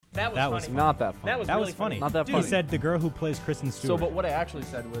That was funny. Not that funny. That was really funny. Not that Dude, funny. He said the girl who plays Kristen Stewart. So, but what I actually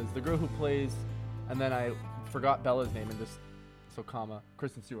said was the girl who plays, and then I forgot Bella's name and just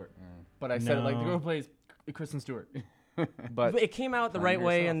Kristen Stewart. But I said it like the girl who plays Kristen Stewart. But It came out the right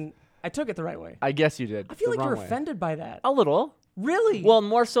way, and I took it the right way. I guess you did. I feel the like you're wrong way. offended by that. A little. Really? Well,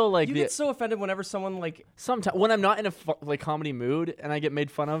 more so like you the, get so offended whenever someone like sometimes when I'm not in a comedy mood and I get made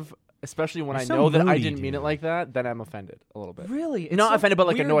fun of, especially when You're I so know that I moody, didn't mean dude. it like that, then I'm offended a little bit. really. It's Not so offended, but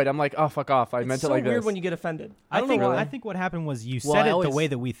like weird. annoyed. I'm like, oh fuck off! I meant It's it so like weird this. when you get offended. I don't think know why. I think what happened was you Well, said I it always- the way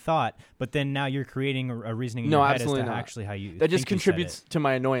that we thought, but then now you're creating a reasoning in No, your head as absolutely to not. actually how you That just think you said contributes it. to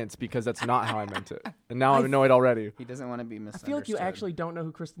my annoyance because that's not how I meant it, and now I'm annoyed already. He doesn't want to be I misunderstood. feel like you actually don't know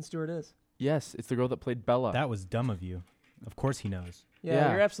who Kristen Stewart is. Yes, it's the girl that played Bella. That was dumb of you. Of course he knows. Yeah,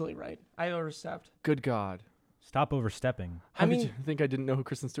 Yeah. you're absolutely right. I overstepped. Good God. Stop overstepping. How I did mean- you think I didn't know who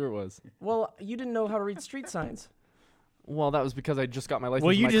Kristen Stewart was? Well, you didn't know how to read street signs. Well, that was because I just got my license.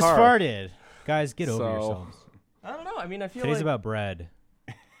 Well, in you my just car. farted. Guys, get over So- yourselves. I don't know. I mean, I feel Today's like about bread.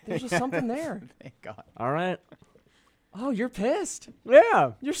 there's just something there. Thank God. All right. Oh, you're pissed.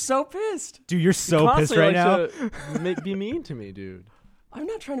 Yeah. You're so pissed. Dude, you're so pissed right now. Be mean to me, dude. I'm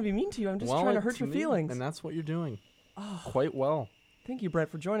not trying to be mean to you. I'm just Well, trying to it's hurt your me, feelings. and that's what you're doing. Oh, Quite well. thank you, Brett,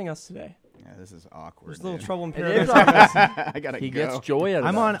 for joining us today. Yeah, this is awkward. There's a little dude. trouble in It is paradise. I gotta He go. gets joy out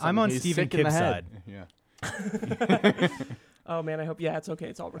of I'm on He's Stephen sick in the Kibb's head. side. Yeah, Oh man, I hope. Yeah, it's okay.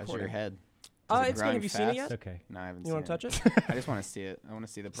 It's all that's your recorded. head. Does it It's good. grind Have you seen it fast? yet? It's okay. No, I haven't You seen want to touch it? I just want to see it. I want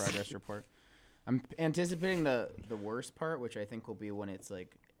to see the progress report. I'm anticipating the worst part, which I think will be when it's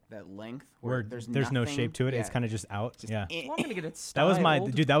like that length Where there's no nothing- shape to it. Yeah, It's kind of just out. just yeah. eh, Well, I'm gonna get it That styled. was my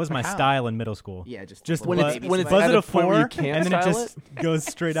dude. That was my How? style in middle school. yeah, just Just When buzz, it's when it's buzz at it a a point where 4, you can't and then it style just goes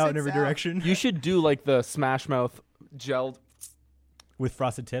straight out in every Sits out. direction You should do like the Smash Mouth gelled. with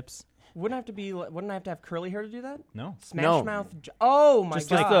frosted tips. Wouldn't I have to have curly hair to do that? No, Smash No. mouth. Oh my just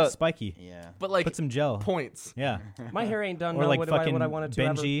god. like the- spiky. yeah. But like Put some gel. points. Yeah, My hair ain't done. or no, like what fucking I wanted to.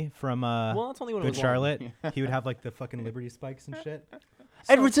 ever. Benji from Well, that's only when it Good was long. Charlotte. He would have like the fucking Liberty spikes and shit.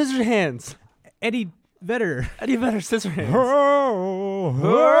 Edward Scissorhands. Eddie Vedder. Eddie Vedder Scissorhands.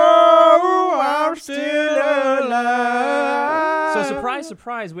 I'm still alive. So surprise,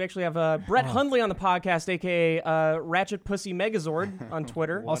 surprise, we actually have Brett Hundley on the podcast, aka Ratchet Pussy Megazord on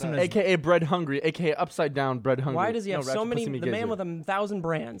Twitter. Also known as AKA Bread Hungry. AKA Upside Down Bread Hungry. Why does he have No, so Ratchet many? Pussy The man Megazord. with 1,000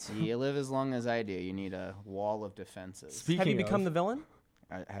 brands. You live as long as I do. You need a wall of defenses. Speaking Have you of, become the villain?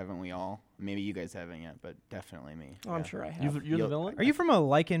 Haven't we all? Maybe you guys haven't yet, but definitely me. Oh, I'm Yeah. sure I have. You're the You'll- villain? Are you from a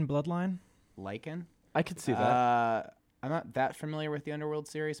Lycan bloodline? Lycan? I could see that. I'm not that familiar with the Underworld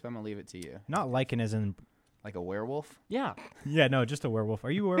series, but I'm gonna leave it to you. Not Lycan as in. Like a werewolf? Yeah. Yeah, no, just a werewolf. Are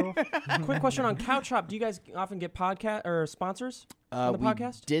you a werewolf? Quick question on Couch Hop. Do you guys often get podcast or sponsors on the we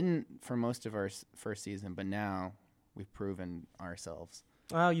podcast? didn't for most of our first season, but now we've proven ourselves.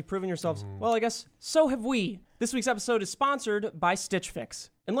 Oh, you've proven yourselves. Well, I guess so have we. This week's episode is sponsored by Stitch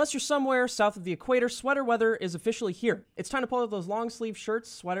Fix. Unless you're somewhere south of the equator, sweater weather is officially here. It's time to pull out those long sleeve shirts,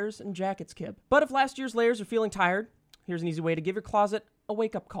 sweaters, and jackets, Kib. But if last year's layers are feeling tired, here's an easy way to give your closet a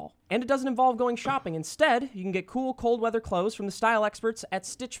wake-up call. And it doesn't involve going shopping. Instead, you can get cool, cold-weather clothes from the style experts at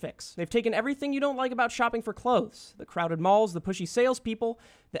Stitch Fix. They've taken everything you don't like about shopping for clothes, the crowded malls, the pushy salespeople,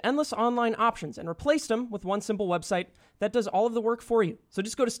 the endless online options, and replaced them with one simple website that does all of the work for you. So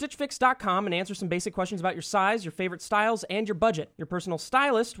just go to StitchFix.com and answer some basic questions about your size, your favorite styles, and your budget. Your personal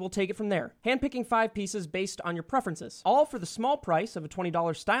stylist will take it from there, handpicking 5 pieces based on your preferences, all for the small price of a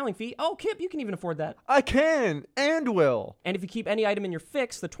 $20 styling fee. Oh, Kip, you can even afford that. I can and will. And if you keep any item in your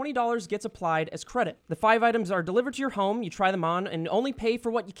fix, the $20 gets applied as credit. The 5 items are delivered to your home, you try them on, and only pay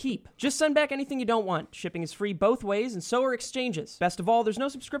for what you keep. Just send back anything you don't want. Shipping is free both ways, and so are exchanges. Best of all, there's no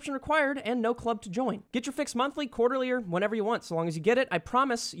subscription required and no club to join. Get your fix monthly, quarterly, or whenever you want. So long as you get it, I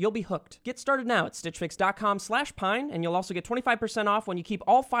promise you'll be hooked. Get started now at StitchFix.com/pine, and you'll also get 25% off when you keep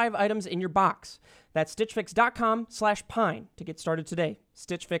all 5 items in your box. That's StitchFix.com/pine to get started today.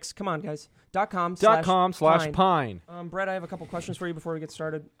 Stitch Fix, come on, guys. .com/pine. Brett, I have a couple questions for you before we get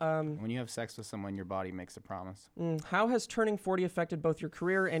started. When you have sex with someone, your body makes a promise. How has turning 40 affected both your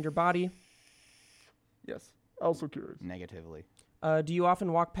career and your body? Yes. Also curious. Negatively. Do you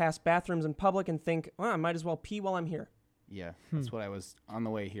often walk past bathrooms in public and think, I might as well pee while I'm here? Yeah, that's what I was on the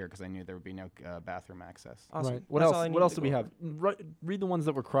way here because I knew there would be no bathroom access. Awesome. Right. What That's else? all I needed What else to do we go have? Read the ones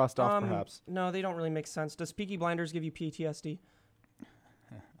that were crossed off, perhaps. No, they don't really make sense. Does Peaky Blinders give you PTSD?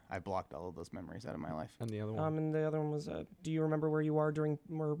 I blocked all of those memories out of my life. And the other one. And the other one was, do you remember where you were during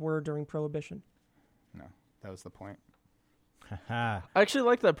Prohibition? No, that was the point. Haha. I actually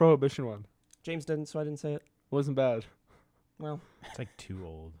like that Prohibition one. James didn't, so I didn't say it. Wasn't bad. Well, It's like too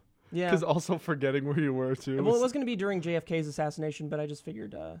old. Yeah. Because also forgetting where you were too. Well, it was going to be during JFK's assassination, but I just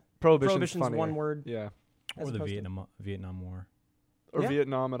figured Prohibition's funnier. one word. Yeah. as Or the opposed to- Vietnam War. Or Yeah.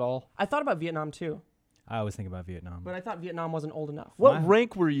 Vietnam at all. I thought about Vietnam too, I always think about Vietnam. but I thought Vietnam wasn't old enough. What My-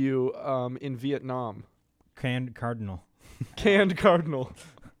 rank were you in Vietnam? Canned Cardinal. Canned Cardinal.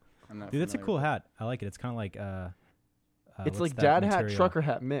 I'm not Dude, that's a familiar cool with hat. I like it. It's kind of like It's what's like that dad hat, material? trucker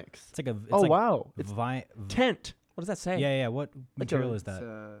hat mix. It's like a. It's Oh, like wow. It's tent. What does that say? Yeah, yeah. What material a- is it. It's,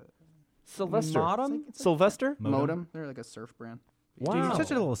 that? Sylvester. Modem? Sylvester? Modem. They're like a surf brand. Dude, you're Wow.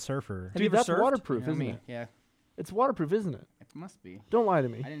 such a little surfer. Have you Dude, ever that's surfed? waterproof, You know isn't me? it? Yeah, It's waterproof, isn't it? it must be. Don't lie to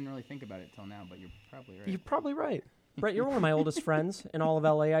me. I didn't really think about it till now, but you're probably right. You're probably right. Brett, you're one of my oldest friends in all of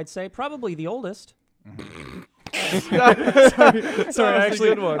LA, I'd say. Probably the oldest. Sorry, actually,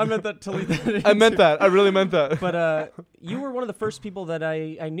 good one. I meant that to leave that I meant that. I really meant that. But you were one of the first people that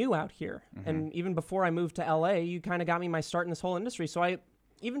I knew out here. Mm-hmm. And even before I moved to LA, you kind of got me my start in this whole industry. So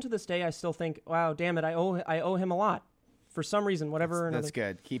even to this day, I still think, wow, damn it, I owe him a lot. For some reason, whatever. or That's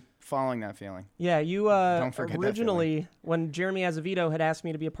another. good. Keep following that feeling. Yeah, you Don't forget that originally, when Jeremy Azevedo had asked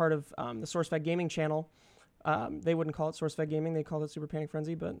me to be a part of the SourceFed Gaming channel, they wouldn't call it SourceFed Gaming, they called it Super Panic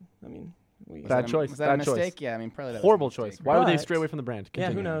Frenzy, but I mean, we. Bad choice, Was that a bad choice. mistake? Yeah, I mean, probably that Horrible was a choice. mistake. Why would they But- stray away from the brand? Yeah,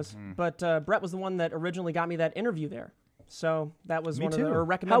 who Continue. knows? Mm. But Brett was the one that originally got me that interview there. So that was Me one too. of the, or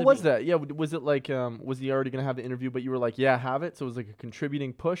recommended How was me. that? Yeah, was it like, was he already going to have the interview, but you were like, yeah, have it? So it was like a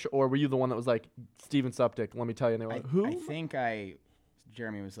contributing push? Or were you the one that was like, Steven Suptic, let me tell you? And they were like, who? I think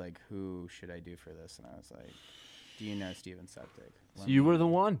Jeremy was like, who should I do for this? And I was like, do you know Steven Septic? So you were the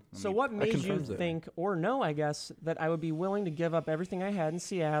one. So what made you confirms it. think, or know, I guess, that I would be willing to give up everything I had in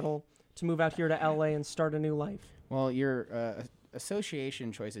Seattle to move out here to LA and start a new life? Well, your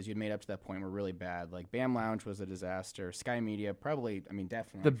association choices you'd made up to that point were really bad. Like Bam Lounge was a disaster. Sky Media, probably, I mean,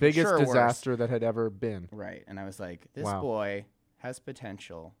 definitely. The for biggest sure worse. disaster that had ever been. Right. And I was like, this Wow. boy has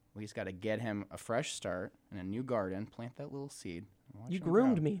potential. We just got to get him a fresh start in a new garden, plant that little seed. and watch You him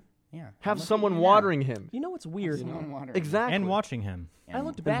groomed grow. me. Yeah. Have I'm someone looking at you now. watering him. You know what's weird? Someone watering. Exactly. And watching him. I And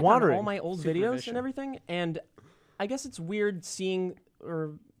looked back on watering. all my old videos Supervision. and everything, and I guess it's weird seeing,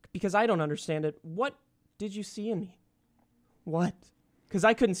 or because I don't understand it. What did you see in me? What? Because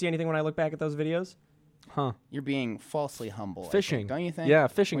I couldn't see anything when I look back at those videos. Huh. You're being falsely humble. I think, Fishing. don't you think? Yeah,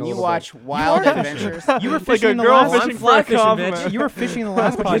 fishing When a you little watch bit. Wild Adventures, You were Like fishing a in the girl last. fishing for fly a fishing, compliment. bitch. You were fishing in the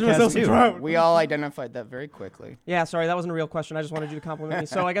last podcast too. we all identified that very quickly. Yeah, sorry, that wasn't a real question. I just wanted you to compliment me.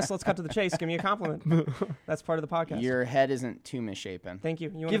 So I guess let's cut to the chase. Give me a compliment. That's part of the podcast. Your head isn't too misshapen. Thank you.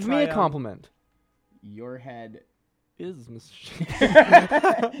 You wanna Give me try, a compliment. Your head Is Miss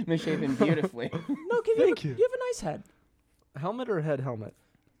misshapen beautifully. No, give Thank you. you. You have a nice head. helmet or head helmet?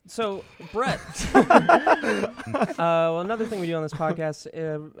 So, Brett. Well, another thing we do on this podcast,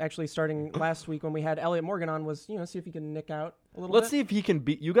 actually starting last week when we had Elliot Morgan on, was see if he can nick out a little Let's bit. see if he can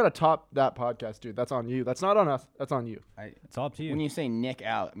beat. You got to top that podcast, dude. That's on you. That's not on us. That's on you. It's all up to you. When you say nick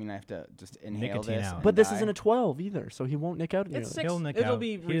out, I mean I have to just inhale Nicotine this. out. and But this die. isn't a 12 either, so he won't nick out. It's nearly. 6. He'll nick It'll out.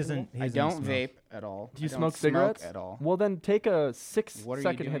 be He reasonable. doesn't. He I doesn't don't smoke. vape at all. Do you I don't smoke cigarettes at all? Well, then take a 6 What are you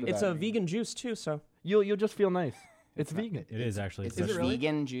second hit doing? of It's that. a vegan juice too, so. You'll just feel nice. It's not- vegan. It is actually. It's Is it really?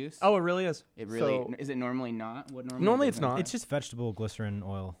 vegan juice. Oh, it really is. It really So- is. It normally not. What normally? Normally it's isn't? not. It's just vegetable glycerin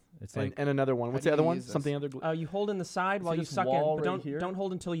oil. It's like And another one. What's How the do other you one? use this? Something other. You hold in the side See while you this suck in, wall but right here? don't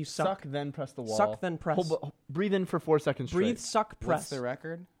hold until you suck. Suck, then press the wall. Suck, then press. Breathe in for 4 seconds straight. Breathe, suck, press. What's the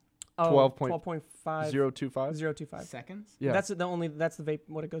record? 12.5. 0.25. 0.25. Seconds? Yeah. That's the only. That's the vape.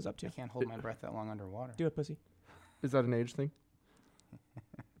 What it goes up I to. can't hold my breath that long underwater. Do it, pussy. Is that an age thing?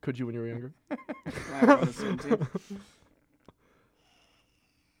 Could you when you were younger? When I was a swim team.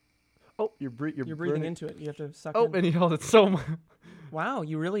 Oh, you're breathing You're breathing into it. You have to suck Oh, in. and he held it so much. Wow,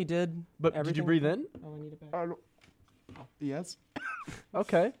 you really did. But did you everything- breathe in? Oh, I need it back. Yes.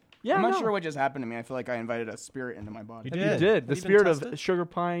 Okay. Yeah, I'm not no. sure what just happened to me. I feel like I invited a spirit into my body. You You did. did. The Have you been spirit of tested? Sugar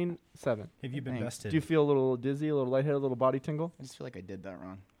Pine 7. Have you been Thanks. bested? Do you feel a little dizzy, a little lightheaded, a little body tingle? I just feel like I did that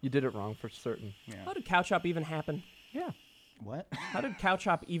wrong. You did it wrong for certain. Yeah. How did Cow Chop even happen? Yeah. What? How did Cow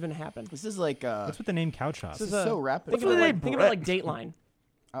Chop even happen? This is like What's with the name Cow Chop? This this is is a- so rapid. Think of, with it the like, name think of it like Dateline.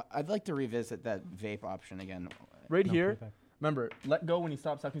 I'd like to revisit that vape option again. Right No, here. put it back. Remember, let go when you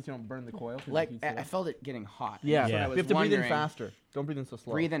stop sucking so you don't burn the coil. 'cause it Like heats I it up. felt it getting hot. Yeah. Yeah. I You was have to breathe in wondering- faster. Don't breathe in so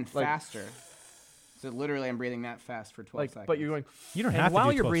slow. Breathe in Like- faster. So literally, I'm breathing that fast for 12 seconds. But you're going, You don't And have to while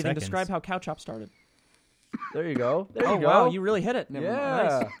do you're 12 breathing, seconds. describe how Cow Chop started. there you go. There Oh you go. wow, you really hit it. Never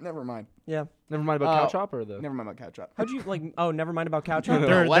Yeah. mind. Never mind. Yeah. Never mind about Cow Uh, Chop or the. Never mind about Cow Chop. How'd you like? Oh, never mind about Cow Chop.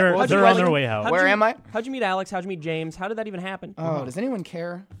 They're What- they're, what'd they're you on like- their way out. How'd Where you- am I? How'd you meet Alex? How'd you meet James? How did that even happen? Oh, does anyone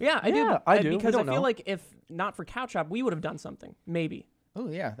care? Yeah, I Yeah, do. I do. We Because I don't feel know. like if not for Cow Chop, we would have done something. Maybe. Oh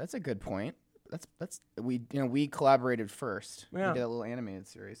yeah, that's a good point. we collaborated first. Yeah. We did a little animated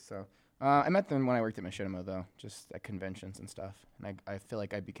series. So I met them when I worked at Machinima, though, just at conventions and stuff. And I feel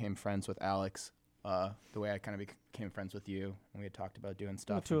like I became friends with Alex the way I kind of became friends with you. And we had talked about doing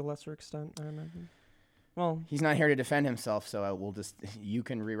stuff. To a lesser extent, I imagine. Well, he's not here to defend himself, so I will just you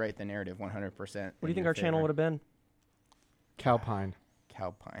can rewrite the narrative 100%. What do you think our channel would have been? Cowpine.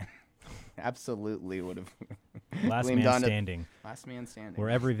 Cowpine. Absolutely would have. Last Gleamed man onto- standing. Last man standing. Where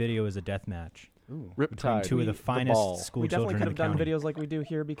every video is a death match Ooh. between Riptide. two of the The finest ball. school We definitely children could in have the done county. videos like we do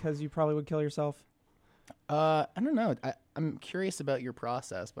here because you probably would kill yourself. I don't know. I'm curious about your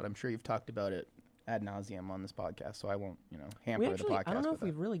process, but I'm sure you've talked about it ad nauseum on this podcast, so I won't, hamper We actually, the podcast. I don't know with if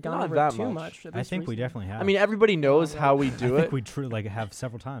we've that. really Not gone over that it too much. much. at I least think we recently. definitely have. I mean, everybody knows how we I do think it. we have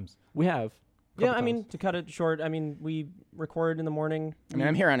several times. We have. Yeah, Couple I mean, times. to cut it short, I mean, we record in the morning. I mean,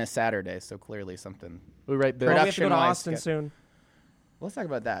 I'm here on a Saturday, so clearly something. We write Well, we have to go to Production-wise, Austin soon. Let's talk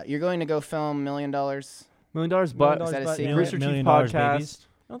about that. You're going to go film $1 Million. $1 million, $1 but million Is that a but- secret? Rooster Teeth $1 million podcast. babies.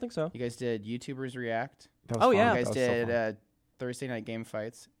 I don't think so. You guys did YouTubers React. That was Oh, fun. yeah. You That guys was so did fun. Thursday night game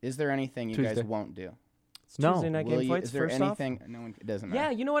fights. Is there anything you Tuesday. guys won't do? It's No. Tuesday night Will game you- fights is there first off. anything? No one. It doesn't Yeah,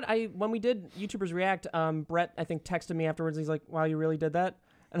 matter. you know what? When we did YouTubers React, Brett I think texted me afterwards. He's like, "Wow, you really did that?"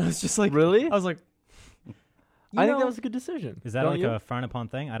 And I was just like, Really? I was like, I think that was a good decision. Is that Don't like you? a frowned upon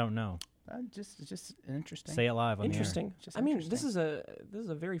thing? I don't know. Just interesting. Say it live on interesting. Just I mean, interesting. this is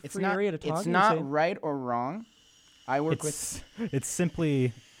a very It's free not. area to talk. It's and not say- right or wrong. I the air. work with. It's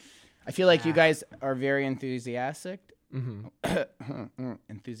simply I feel like you guys are very enthusiastic, Mm-hmm.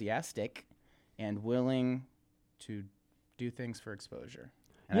 enthusiastic, and willing to do things for exposure.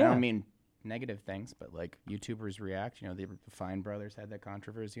 And I Yeah. don't mean negative things, but like YouTubers React. The Fine Brothers had that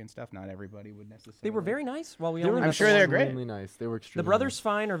controversy and stuff. Not everybody would necessarily. They were very nice. Well, we They only were met I'm the sure one- they're great. extremely nice. They were The extremely brothers nice.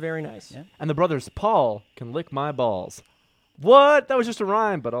 Fine are very nice. Yeah. And the brothers Paul can lick my balls. What? That was just a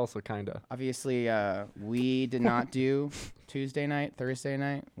rhyme, but also kinda. Obviously, we did not do Tuesday night, Thursday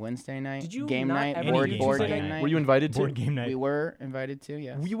night, Wednesday night, Did you game not night, ever board do board Tuesday game night? night. Were you invited board to? game night. We were invited to.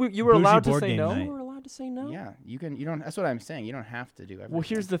 Yes. You were Bougie allowed to board say game no. night. You were allowed to say no. Yeah, you can. You don't. That's what I'm saying. You don't have to do everything. Well,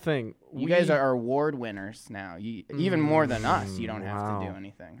 here's the thing. You guys are award winners now. You even more than us. You don't have to do Wow.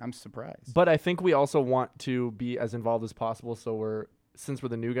 anything. I'm surprised. But I think we also want to be as involved as possible. So since we're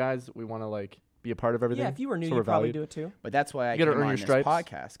the new guys, we want to like be a part of everything. Yeah, if you were new, so we're you'd probably valued. do it too. But that's why I You gotta came earn on your this stripes.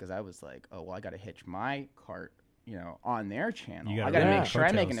 podcast because I was like, oh well, I got to hitch my cart, on their channel. You I gotta got to run make the sure I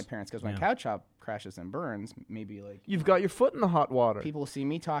make an coattails. appearance because when Yeah. Couch Hop crashes and burns, maybe like You've got your foot in the hot water. people see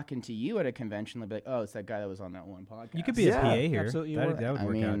me talking to you at a convention, they'll be like, oh, it's that guy that was on that one podcast. You could be Yeah, a PA here. absolutely you That, would. that would I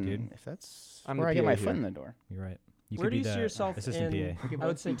work mean, out, dude. if that's I'm where the I get my PA foot here. in the door. You're right. You Where could do be you see the yourself assistant in? PA. I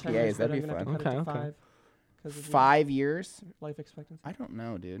would say 10 PAs, years, but that'd I'm be gonna fun. have to cut it Okay, to okay. 5. 'cause of your 5 years? life expectancy. I don't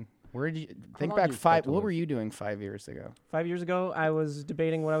know, dude. Where did you think long back? do you expect 5. to What live? were you doing 5 years ago? 5 years ago, I was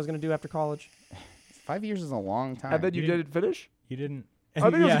debating what I was going to do after college. 5 years is a long time. I bet you You didn't finish. You didn't. I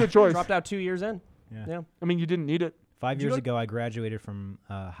think it was Yeah. a good choice. Dropped out 2 years in. Yeah. Yeah. I mean, you didn't need it. 5 Did you years go- ago, I graduated from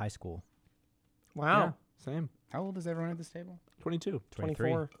high school. Wow. Yeah, same. How old is everyone at this table? 22.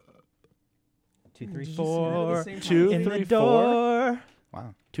 24. 2, Did 3, you say that at the 4. same time? 2, In 3, the 4. door.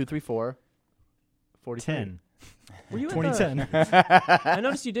 Wow. 2, 3, 4. 43. 10. Were you at 2010. I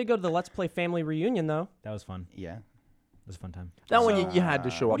noticed you did go to the Let's Play family reunion, though. That was fun. Yeah. It was a fun time. That one So, you had to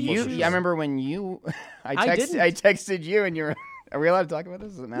show what up. do you for You, sure. choose? I remember when you, I I texted you and you were, are we allowed to talk about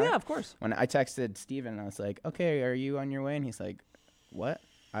this? Is it now? Yeah, of course. When I texted Steven, I was like, okay, are you on your way? And he's like, what?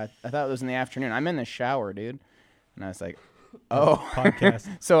 I thought it was in the afternoon. I'm in the shower, dude. And I was like, oh. Podcast.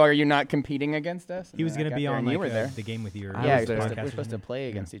 So are you not competing against us? And He was then I going to got be there on and you like were there. the game with you. I Yeah, was we're there. supposed, to, we're Podcast supposed to with play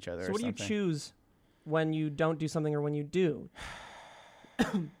against each other So or what do you something. choose when you don't do something or when you do?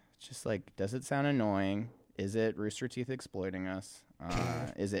 It's just like, does it sound annoying? Is it Rooster Teeth exploiting us?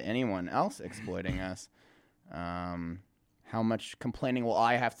 Is it anyone else exploiting us? How much complaining will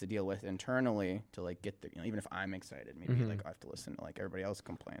I have to deal with internally to like get the, even if I'm excited, maybe Mhm. like I have to listen to like everybody else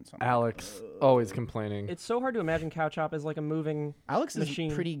complain. So I'm like, Alex, always complaining. It's so hard to imagine Couch Hop as like a moving. Alex machine.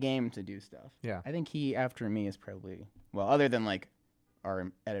 is pretty game to do stuff. Yeah. I think he, after me, is probably, well, other than like our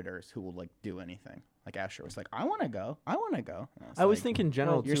editors who will like do anything. Like Asher was like, I want to go. I want to go. And was I always like, think in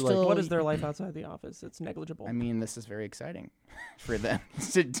general, Well, you're too, still- like, What is their life outside the office? It's negligible. I mean, this is very exciting for them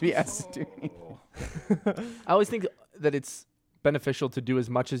to be asked to do anything. I always think that it's beneficial to do as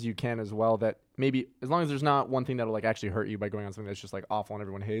much as you can as well. That maybe as long as there's not one thing that'll like actually hurt you by going on something that's just like awful and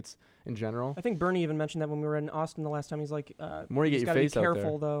everyone hates in general. I think Bernie even mentioned that when we were in Austin the last time. He's like, More you get he's your gotta face be out there.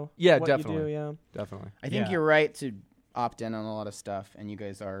 careful though. Yeah, what definitely. You do, yeah. Definitely. I think Yeah. you're right to opt in on a lot of stuff, and you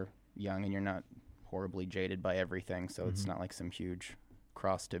guys are young and you're not horribly jaded by everything, so it's not like some huge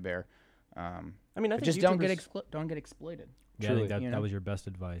cross to bear. I mean, I But think just don't YouTubers- get exploited. Yeah, I Truly, think that, you know? that was your best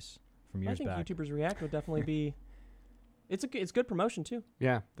advice. from I years think back. YouTubers React would definitely be. It's good promotion too.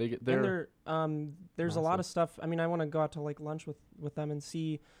 Yeah, they're And there's a lot of stuff. I mean, I want to go out to like lunch with them and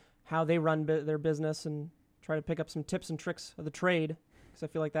see how they run their business and try to pick up some tips and tricks of the trade, because I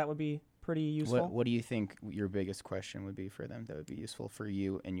feel like that would be pretty useful. What do you think your biggest question would be for them that would be useful for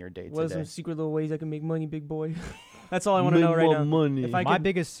you in your day What are to some day? secret little ways I can make money, big boy? That's all I want to know right now. Money. If I My could-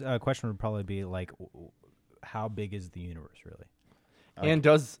 biggest question would probably be like, how big is the universe really? And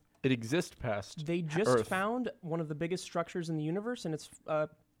does it exist past? They just Earth. found one of the biggest structures in the universe, and it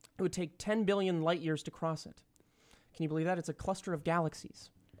would take 10 billion light years to cross it. Can you believe that? It's a cluster of galaxies.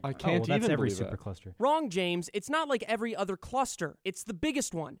 I Oh, can't well, that's even every believe that. supercluster. Wrong, James. It's not like every other cluster. It's the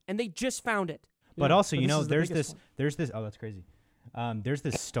biggest one, and they just found it. But Yeah. also, But you this know, is the biggest one. there's this. Oh, that's crazy. There's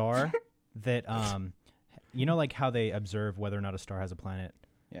this star that you know, like how they observe whether or not a star has a planet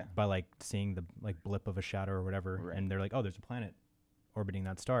Yeah. by like seeing the like blip of a shadow or whatever, Right. and they're like, oh, there's a planet orbiting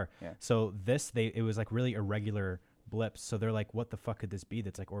that star. Yeah. So it was like really irregular blips. So they're like, what the fuck could this be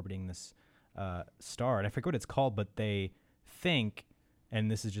that's like orbiting this star? And I forget what it's called, but they think,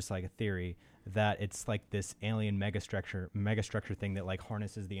 and this is just like a theory, that it's like this alien megastructure thing that like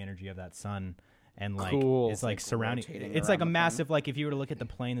harnesses the energy of that sun and like Cool. it's like Like surrounding. rotating It's like a around the massive like if you were to look at the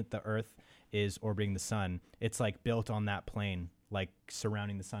plane that the Earth is orbiting the sun, it's like built on that plane, like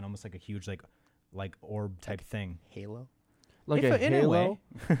surrounding the sun, almost like a huge like orb type thing. Halo? Like If a in halo.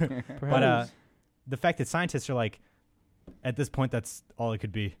 a way. But Perhaps. the fact that scientists are like, at this point, that's all it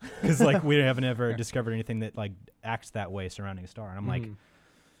could be, because like we haven't ever discovered anything that like acts that way surrounding a star. And I'm like, Mhm.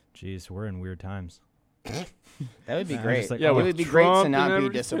 geez, we're in weird times. That would be I'm great. just like, Yeah, it with would be great to Trump not and be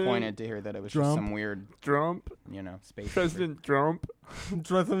everything. disappointed to hear that it was just Trump. some weird, Trump, space. President Trump,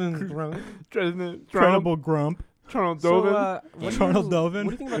 Incredible President Trump, Grump. Charles So, Dovin. Charles Dovin. What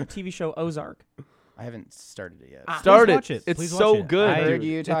do you think about the TV show Ozark? I haven't started it yet. Start Please watch it. it. It's Please so watch it. good. I heard dude.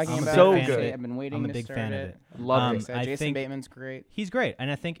 you It's talking about so it. good. I've been waiting I'm a to big start fan it. of it. Love Um, it. I Jason think- Bateman's great. He's great, and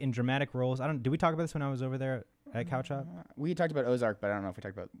I think in dramatic roles, did we talk about this when I was over there at Couch Hop? We talked about Ozark, but I don't know if we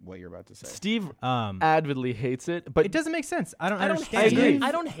talked about what you're about to say. Steve Um, avidly hates it, but it doesn't make sense. I don't I don't understand. hate agree. it.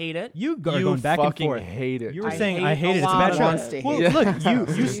 I don't hate it. You are you going back and fucking forth. hate it. You were I saying hate I hate a it. It's a lot bad of show. wants to Well, hate it. look,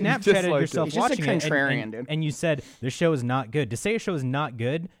 you Just Snapchatted like it. yourself He's just a watching it, contrarian, and, dude. and you said the show is not good. To say a show is not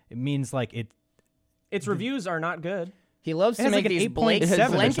good, it means like it. Its reviews are not good. He loves It to has make like an these 8.7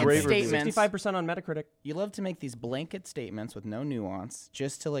 or blanket something. statements. 65% on Metacritic. You love to make these blanket statements with no nuance,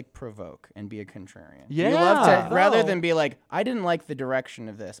 just to like provoke and be a contrarian. Yeah. You love to rather No. than be like, I didn't like the direction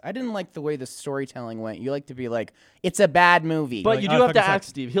of this. I didn't like the way the storytelling went. You like to be like, it's a bad movie. But Like, you oh, do have to fucking ask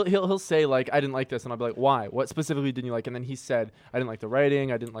Steve. He'll say like, I didn't like this, and I'll be like, why? What specifically didn't you like? And then he said, I didn't like the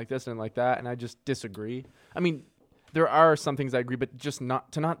writing. I didn't like this. I didn't like that. And I just disagree. I mean, there are some things I agree, but just not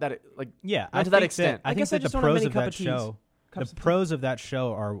that like. Yeah, Not I to that think extent. I I think guess I that just the don't have pros many of cup that of teas. show, the Cups of tea. pros of that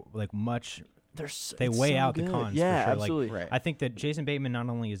show are like much. They weigh out the cons. Yeah, for sure. absolutely. Like, Right. I think that Jason Bateman not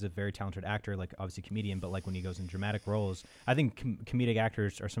only is a very talented actor, like obviously comedian, but like when he goes in dramatic roles, I think comedic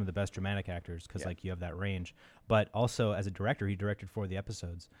actors are some of the best dramatic actors because Yeah. like you have that range. But also as a director, he directed 4 of the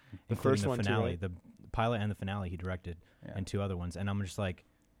episodes, including first the one too, finale, right? the pilot and the finale. He directed, Yeah. and 2 other ones. And I'm just like,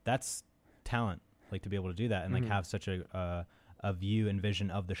 that's talent, like to be able to do that and Mhm. like have such a view and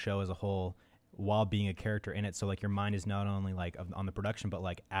vision of the show as a whole while being a character in it. So like your mind is not only like on the production, but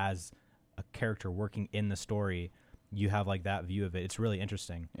like as a character working in the story, you have like that view of it. It's really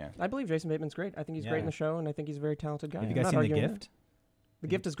interesting. I believe Jason Bateman's great. I think he's great in Yeah. the show, and I think he's a very talented guy. Have you I'm guys not seen The arguing Gift? that. The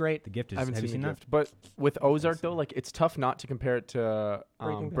Gift is great. The Gift is. I haven't have you seen seen the that? gift, but with Ozark seen though, like it's tough not to compare it to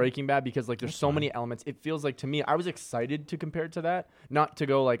Breaking Bad. Because like there's That's so fine. many elements. It feels like to me, I was excited to compare it to that, not to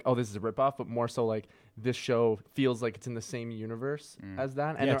go like, oh, this is a ripoff, but more so like this show feels like it's in the same universe as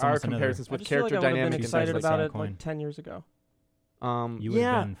that, and Yeah, it's there are almost another- comparisons I with just feel like character I would have been dynamics and excited things like about that. it Coin. like 10 years ago. You would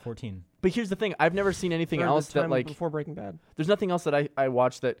yeah, have been 14. but here's the thing: I've never seen anything Or the else that time like. before Breaking Bad. There's nothing else that I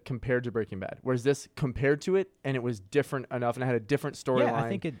watched that compared to Breaking Bad. Whereas this compared to it, and it was different enough, and it had a different storyline. Yeah, I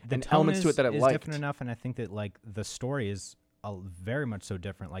think the and tone elements to is, it that I is liked. different enough, and I think that like the story is very much so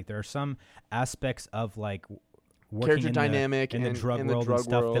different. Like there are some aspects of like working Character in dynamic in the and drug in the world drug and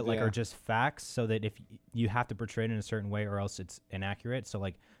stuff world, that like yeah. are just facts, so that if you have to portray it in a certain way or else it's inaccurate. So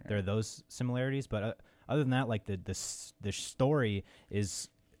like there are those similarities, but other than that, like the story is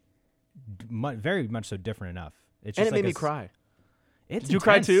very much so different enough. It's And just it made like me cry. It's Did you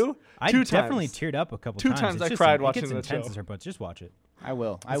cry intense. too? I 2 definitely times. teared up a couple 2 times. times It's I just cried it watching gets that intense show. at certain points. Just watch it. I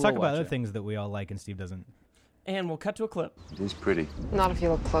will. Let's talk about other things that we all like and Steve doesn't. And we'll cut to a clip. He's pretty. Not if you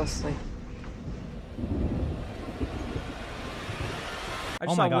look closely. I Oh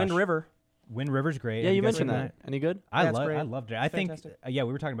just my saw Wind gosh. River. Wind River's great. Yeah, Have you guys mentioned seen that. Any good? I That's great. loved it. I think Fantastic. yeah,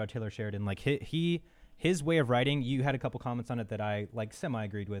 we were talking about Taylor Sheridan. Like he his way of writing, you had a couple comments on it that I like semi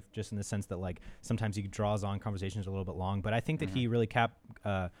agreed with, just in the sense that like sometimes he draws on conversations a little bit long, but I think that he really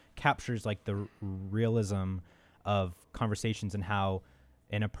captures like the realism of conversations and how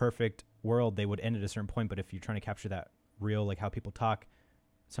in a perfect world they would end at a certain point, but if you're trying to capture that real, like how people talk,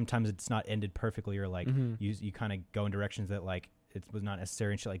 sometimes it's not ended perfectly, or like you kind of go in directions that like it was not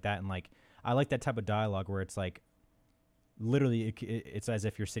necessary and shit like that. And like I like that type of dialogue where it's like literally it's as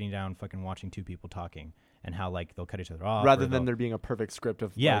if you're sitting down fucking watching two people talking, and how like they'll cut each other off rather than there being a perfect script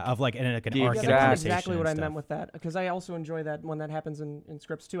of like, of like an arc in a that's conversation exactly what I and meant stuff. with that, because I also enjoy that when that happens in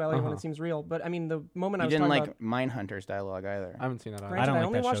scripts too. I like when it seems real. But I mean, the moment I You was didn't talking like about, Mindhunter's dialogue either. I haven't seen that. granted, don't I like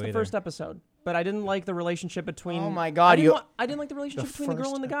only that watched show the either. first episode, but I didn't like the relationship between. Oh my God, I didn't like the relationship between the girl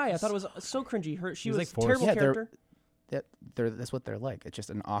first and the guy. I thought it was so cringy. She was, was like, a terrible forced. Yeah, character. That's what they're like. It's just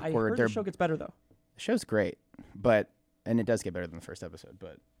an I awkward. heard the show gets better though. The show's great, and it does get better than the first episode.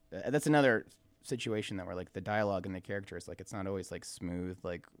 But that's another situation that where like the dialogue and the characters, like it's not always like smooth,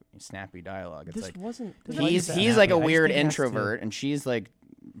 like snappy dialogue. It's This like wasn't. he's that. like a I just weird think it has to- introvert, and she's like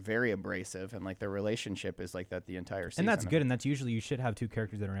very abrasive, and like their relationship is like that the entire season. And that's good, and that's usually you should have two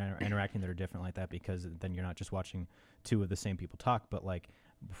characters that are interacting that are different like that, because then you're not just watching two of the same people talk. But like,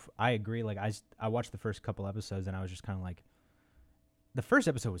 I agree. Like I watched the first couple episodes, and I was just kind of like, the first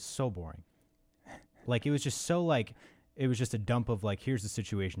episode was so boring. Like it was just so like, it was just a dump of like, here's the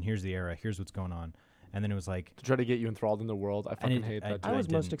situation, here's the era, here's what's going on, and then it was like, to try to get you enthralled in the world. I fucking hate that. I was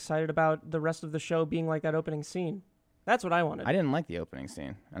most didn't. excited about the rest of the show being like that opening scene. That's what I wanted. I didn't like the opening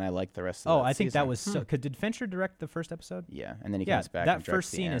scene, and I liked the rest of. oh, that I think season. that was so. Cause did Fincher direct the first episode? Yeah, and then he Yeah, comes back. that and directs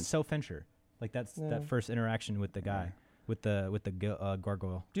first the scene end. is so Fincher. Like that Yeah. first interaction with the guy, with the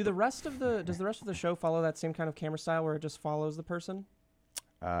gargoyle. Does the rest of the show follow that same kind of camera style where it just follows the person?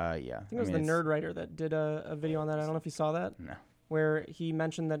 Yeah. I think it was the Nerd Writer that did a video on that. I don't know if you saw that, No. where he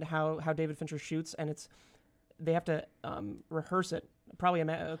mentioned that how David Fincher shoots, and they have to rehearse it probably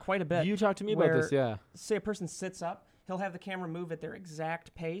quite a bit. You talked to me about this, yeah. Say a person sits up, he'll have the camera move at their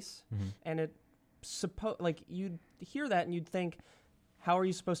exact pace, and it like you'd hear that and you'd think, how are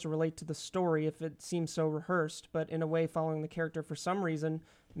you supposed to relate to the story if it seems so rehearsed? But in a way, following the character for some reason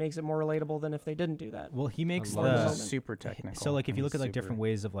makes it more relatable than if they didn't do that. Well, he makes love the that. super technical. So like if you and look at like super- different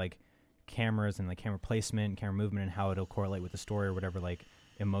ways of like cameras and like camera placement and camera movement and how it'll correlate with the story or whatever like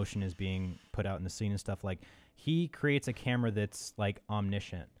emotion is being put out in the scene and stuff, like he creates a camera that's like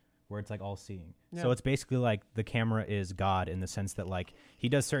omniscient, where it's like all seeing. Yeah. So it's basically like the camera is God in the sense that like he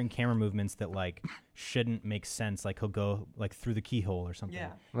does certain camera movements that like shouldn't make sense. Like he'll go like through the keyhole or something.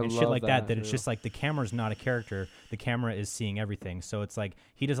 Yeah. I And shit love like that that, it's yeah. just like the camera's not a character, the camera is seeing everything. So it's like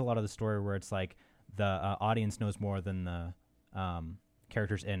he does a lot of the story where it's like the audience knows more than the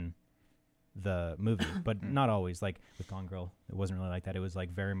characters in the movie, but not always. Like with Gone Girl, it wasn't really like that. It was like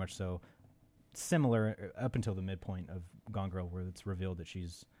very much so similar up until the midpoint of Gone Girl, where it's revealed that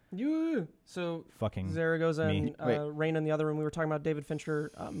she's So fucking Zaragoza me. and Rain in the other room, we were talking about David Fincher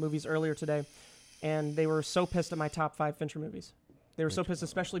movies earlier today, and they were so pissed at my top 5 Fincher movies. They were so pissed,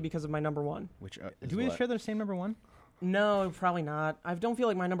 especially because of my number 1. Which Do we share the same number one? No, probably not. I don't feel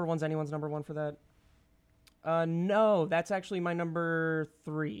like my number 1's anyone's number 1 for that. No, that's actually my number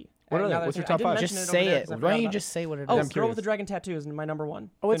 3. What are they? Now that I What's your think- I top didn't 5? mention Just over say there it. 'cause I Why forgot don't you about just say what it is? Oh, I'm Girl with curious. the Dragon Tattoo is my number 1.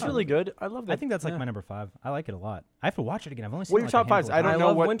 Oh, it's Fincher really movie. good. I love that. I think that's like Yeah. my number 5. I like it a lot. I have to watch it again. I've only seen What are your like top a fives? handful of I don't I know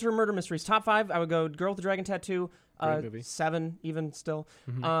love what- Winter Murder Mysteries. Top 5, I would go Girl with the Dragon Tattoo. Great movie. 7, even still.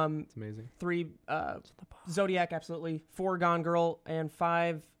 It's amazing. 3, Zodiac, absolutely. 4, Gone Girl. And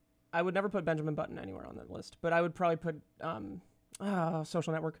 5, I would never put Benjamin Button anywhere on that list, but I would probably put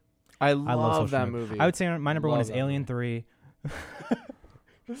Social Network. I I love love Social that Network. movie. I would say my number 1 Love is that Alien movie. 3.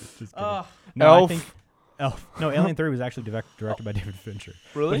 Just kidding. Ugh. No, Elf. I think Elf. No, Alien 3 was actually directed by David Fincher.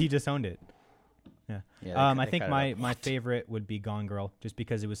 Really? But he disowned it. Yeah. Yeah, I they think cut it my, up. my favorite would be Gone Girl, just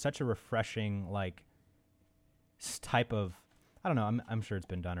because it was such a refreshing like type of, I don't know, I'm sure it's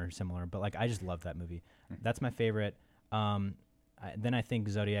been done or similar, but like I just love that movie. That's my favorite. Then I think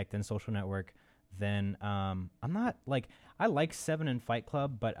Zodiac, then Social Network, then I'm not like, I like 7 and Fight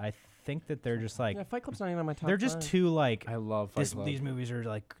Club, but I think that they're just like, Yeah, Fight Club's not even on my top they're just 5. too like, I love Fight Club. these movies are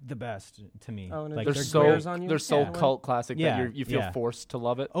like the best to me. Oh, and it like They're just so wears on you? they're so Yeah. cult classic Yeah, that you feel yeah. forced to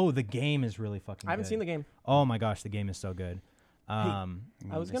love it. Oh, the game is really fucking I haven't good. seen the game. Oh my gosh, the game is so good. I was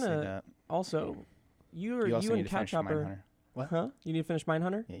Let me see gonna that. Also, you You also and need to Cat finish Chopper. Mindhunter. What? Huh? You need to finish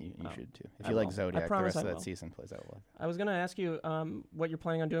Mindhunter? Yeah, you should too. If I you like will. I Zodiac, the promise rest I of that will. season plays out well. I was gonna ask you what you're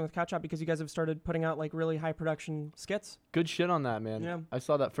planning on doing with Cat Chop, because you guys have started putting out like really high production skits. Good shit on that, man. Yeah. I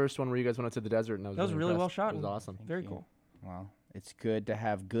saw that first one where you guys went out to the desert, and I was That was really well impressed. shot It was and- awesome. Very you. cool. Well, it's good to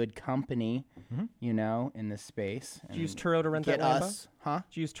have good company, Mhm. you know, in this space. Did you use and Turo to rent get that Lambo? us, huh?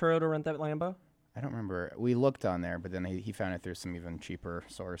 Did you use Turo to rent that Lambo? I don't remember. We looked on there, but then he found it through some even cheaper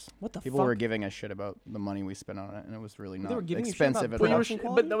source. What the People fuck? were giving us shit about the money we spent on it, and it was really They were not giving you shit about expensive at Well, you all. were production sh-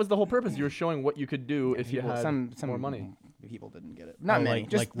 quality? but that was the whole purpose. You were showing what you could do if you Well, had some more money. People didn't get it. Not Oh, many. Like,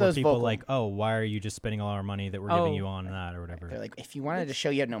 Just like were those people vocal. like, oh, why are you just spending all our money that we're Oh. giving you on that or whatever? They're like, if you wanted to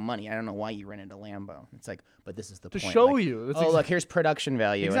show you had no money, I don't know why you rented a Lambo. It's like, but this is the To point. show like, you. That's oh, look, here's production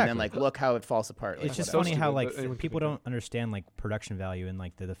value, and Exactly. then like, look how it falls apart. Like, It's just so funny how stupid like that anyone could people think of. don't understand like production value and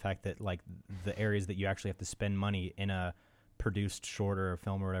like the fact that like the areas that you actually have to spend money in a produced short or a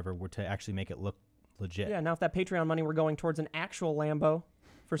film or whatever were to actually make it look legit. Yeah, now if that Patreon money were going towards an actual Lambo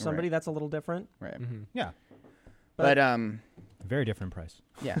for somebody, that's a little different. right. Mhm. Yeah. But Very different price.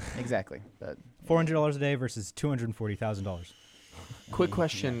 yeah, exactly. But $400 a day versus $240,000. Quick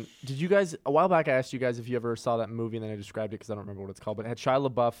question: did you guys a while back? I asked you guys if you ever saw that movie, and then I described it because I don't remember what it's called. But it had Shia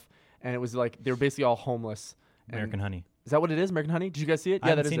LaBeouf, and it was like they were basically all homeless. And- American Honey. Is that what it is? American Honey? Did you guys see it? I Yeah,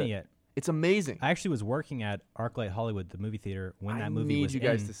 haven't that is seen it. it yet. It's amazing. I actually was working at ArcLight Hollywood, the movie theater, when that movie need was you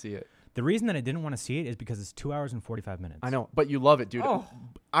guys in. to see it. The reason that I didn't want to see it is because it's 2 hours and 45 minutes. I know, but you love it, dude. Oh.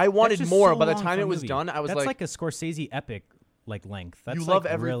 I That's wanted just more. so By the long time for a it was movie. done, I was That's like, a Scorsese epic like length. That's you like love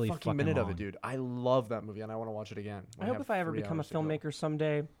every really fucking minute of long. it, dude. I love that movie, and I want to watch it again. I hope if I ever become a filmmaker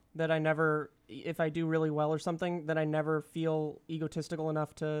someday that I never, if I do really well or something, that I never feel egotistical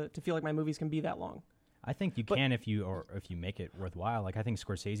enough to feel like my movies can be that long. I think you But- can if you make it worthwhile. Like I think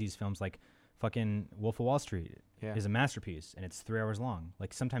Scorsese's films like fucking Wolf of Wall Street Yeah. is a masterpiece and it's 3 hours long.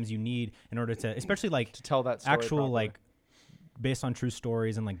 Like sometimes you need in order to especially like to tell that story actual properly. like based on true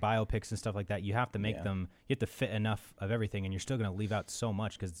stories and like biopics and stuff like that, you have to make Yeah. them you have to fit enough of everything and you're still going to leave out so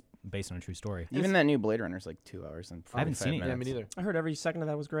much cuz it's based on a true story. even that new Blade Runner is like 2 hours and 45 I haven't seen it yet. Yeah, minutes. me neither. I heard every second of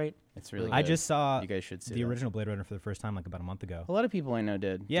that was great. It's really. I good. just saw You guys should see the that. original Blade Runner for the first time like about a month ago. A lot of people I know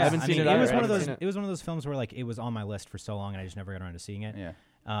did. Yeah, haven't seen mean, it either. was I one of haven't those. seen it. It was one of those films where like it was on my list for so long and I just never got around to seeing it.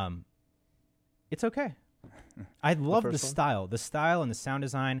 Yeah. It's okay. I love the first one? style. The style and the sound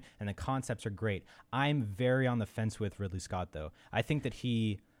design and the concepts are great. I'm very on the fence with Ridley Scott though. I think that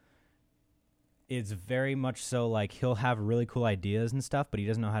he is very much so like he'll have really cool ideas and stuff, but he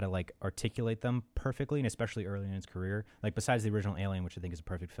doesn't know how to like articulate them perfectly, and especially early in his career. Like besides the original Alien, which I think is a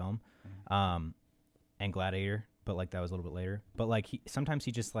perfect film, and Gladiator, but like that was a little bit later. But like sometimes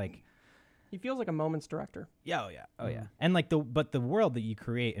he just like He feels like a moment's director. yeah, oh yeah. And like the world that you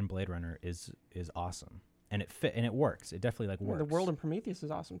create in Blade Runner is awesome, and it works. It definitely like works. The world in Prometheus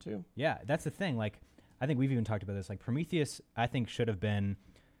is awesome too. Yeah, that's the thing. Like, I think we've even talked about this. Like, Prometheus, I think should have been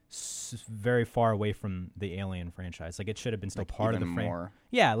very far away from the Alien franchise. Like, it should have been still Like, part of the even frame. more.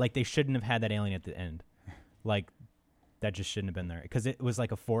 Yeah, like they shouldn't have had that alien at the end. Like, that just shouldn't have been there because it was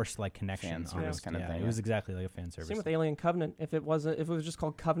like a forced like connection. Fan service almost. kind of Yeah, thing, It yeah. was exactly like a fan service. Same with thing. Alien Covenant. If it was just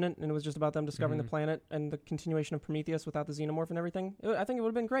called Covenant and it was just about them discovering Mhm. the planet and the continuation of Prometheus without the xenomorph and everything, I think it would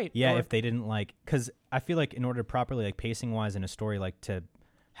have been great. Yeah, Or if they didn't like, because I feel like in order to properly like pacing wise in a story, like to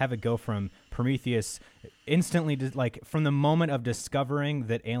have it go from Prometheus instantly to like from the moment of discovering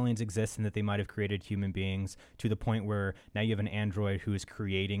that aliens exist and that they might have created human beings to the point where now you have an android who is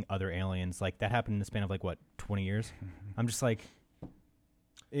creating other aliens, like that happened in the span of like what 20 years. I'm just like,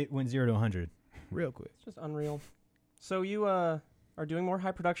 it went 0 to 100 real quick. it's just unreal. So you are doing more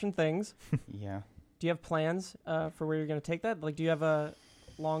high production things. Yeah. Do you have plans for where you're going to take that? Like, do you have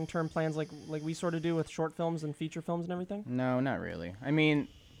long-term plans like we sort of do with short films and feature films and everything? No, not really. I mean,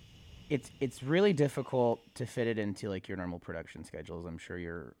 it's really difficult to fit it into like your normal production schedules. I'm sure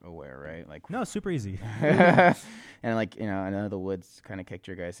you're aware, right? Like No, super easy. and like I know the Woods kind of kicked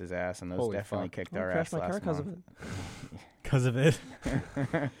your guys' ass, and those Holy definitely fuck. kicked I our crashed ass my car last because of month. it. Because of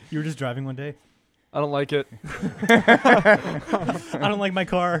it. You were just driving one day. I don't like it. I don't like my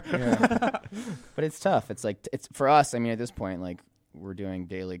car. Yeah. But it's tough. It's like it's for us. I mean, at this point, like we're doing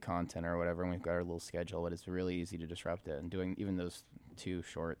daily content or whatever, and we've got our little schedule. But it's really easy to disrupt it. And doing even those 2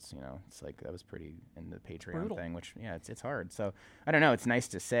 shorts, it's like that was pretty in the Patreon Brutal. thing. Which it's hard. So I don't know. It's nice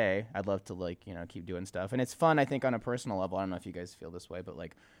to say. I'd love to like keep doing stuff, and it's fun. I think on a personal level. I don't know if you guys feel this way, but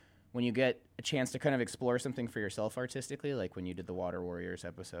like when you get a chance to kind of explore something for yourself artistically, like when you did the Water Warriors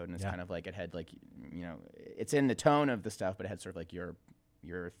episode, and it's Yeah. kind of like it had like it's in the tone of the stuff, but it had sort of like your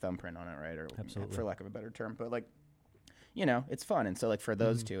thumbprint on it, right? Or Absolutely. for lack of a better term, but like it's fun. And so like for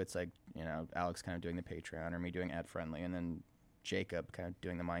those two, it's like Alex kind of doing the Patreon or me doing Ad Friendly, and then Jacob kind of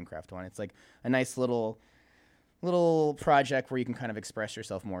doing the Minecraft one. It's like a nice little project where you can kind of express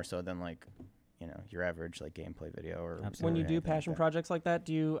yourself more so than like your average like gameplay video or Absolutely. When you or do anything like passion that. projects like that,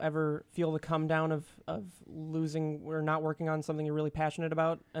 do you ever feel the come down of losing or not working on something you're really passionate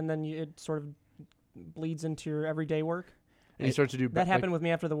about, and then it sort of bleeds into your everyday work? and you start to do That happened with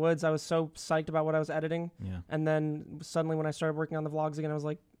me after The Woods. I was so psyched about what I was editing. Yeah. And then suddenly when I started working on the vlogs again, I was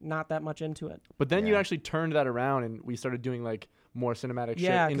like not that much into it. But then you Yeah. actually turned that around, and we started doing like more cinematic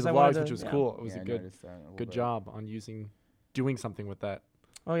Yeah, shit into 'cause the I wanted vlogs, to- which was yeah. cool. It was Yeah, a I good noticed that a little good bit. job on doing something with that.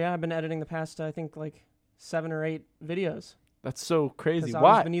 Oh yeah, I've been editing the past I think like 7 or 8 videos. That's so crazy. Because I've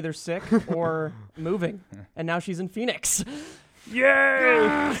Why? been either sick or moving, and now she's in Phoenix.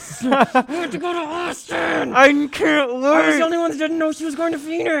 Yes! We have to go to Austin. I can't I was the wait. only one that didn't know she was going to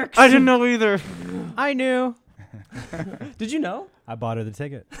Phoenix. I didn't know either. I knew. Did you know? I bought her the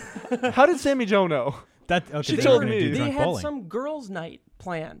ticket. How did Sammy Joe know? That okay. She they told were gonna me. do They drunk had bowling. some girls' night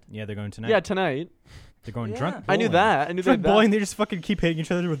planned. Yeah, they're going tonight. Yeah, tonight. They're going Yeah. drunk bowling. I knew that. I knew Drunk that. bowling, they just fucking keep hitting each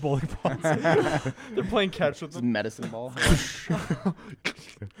other with bowling balls. They're playing catch with It's a them. medicine ball.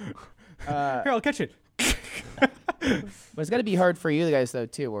 Here, I'll catch it. But it's got to be hard for you guys though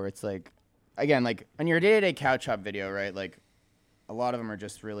too, where it's like, again, like on your day-to-day couch hop video, right? Like, a lot of them are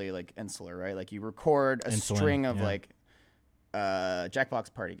just really like insular, right? Like you record a Insular, string of yeah. like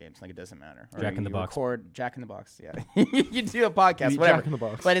Jackbox party games, like it doesn't matter. Or Jack in the you Box. Record Jack in the Box, yeah. You do a podcast, Eat whatever. Jack in the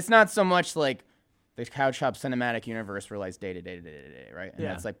Box. But it's not so much like the couch hop cinematic universe realized day to day to day to day, right? And Yeah.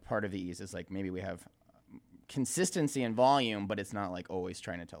 that's like part of the ease. Is like maybe we have consistency in volume, but it's not like always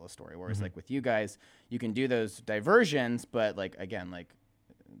trying to tell a story. Whereas like with you guys, you can do those diversions, but like again, like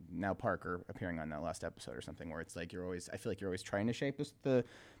now Parker appearing on that last episode or something, where it's like I feel like you're always trying to shape the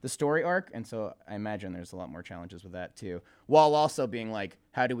story arc, and so I imagine there's a lot more challenges with that too, while also being like,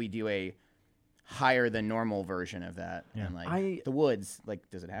 how do we do a higher than normal version of that? Yeah. And like the Woods, like,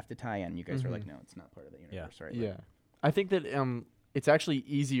 does it have to tie in? You guys are like, no, it's not part of the universe, right? Yeah. I think that it's actually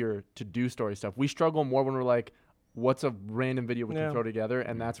easier to do story stuff. We struggle more when we're like, what's a random video we Yeah. can throw together?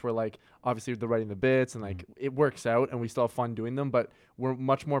 And that's where like obviously the writing the bits and like it works out and we still have fun doing them, but we're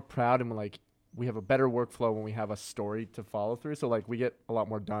much more proud and we're like we have a better workflow when we have a story to follow through. So like we get a lot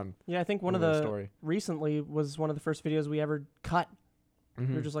more done. Yeah, I think one of with a the story. recently was one of the first videos we ever cut. We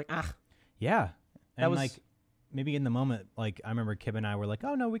were just like, Yeah. And was- like maybe in the moment, like I remember Kib and I were like,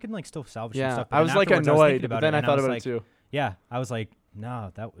 oh no, we can like still salvage some Yeah. stuff. But I then was like afterwards, I was annoyed, thinking but about then I and thought was about like, it too. Yeah, I was like,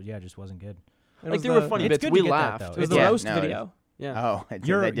 no, it just wasn't good. it Like was there were the- funny It's bits. good We to get that, laughed. though. It was It's- the Yeah, roast no, video. Yeah. Oh, they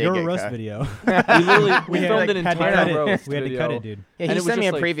Your did get roast cut. video. We literally we had filmed to- an had to entire cut it. roast We had to video. cut it, dude. Yeah, And he it was sent me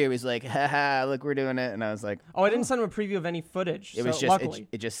just a like- preview. He's like, haha, look, we're doing it. And I was like, Oh, I didn't send him a preview of any footage. it was so just, luckily.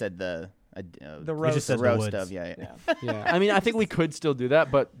 it just said the roast. just says the roast Woods. of, yeah. Yeah. Yeah. I mean, I think we could still do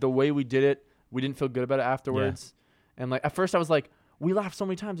that, but the way we did it, we didn't feel good about it afterwards. And like at first I was like, we laughed so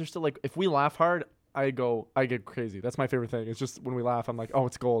many times. There's still like, if we laugh hard, I get crazy. That's my favorite thing. It's just when we laugh, I'm like, oh,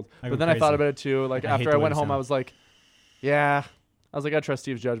 it's gold. I But go then I thought crazy. about it too. Like I hate after the I way went they home, I sound. was like, yeah. I was like, I trust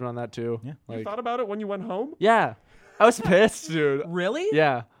Steve's judgment on that too. Yeah. Like, about it when you went home? yeah. I was pissed, dude. Really?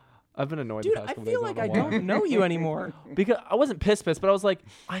 Yeah. I've been annoyed Dude, the past I couple feel days. like don't I know why. don't know you anymore. Because I wasn't pissed, but I was like,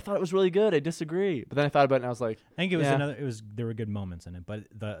 I thought it was really good. I disagree. But then I thought about it and I was like, I think it was Yeah. there were good moments in it, but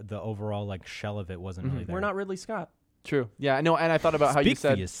the overall like shell of it wasn't really there. We're not Ridley Scott. true. Yeah, I know. And I thought about how Speak you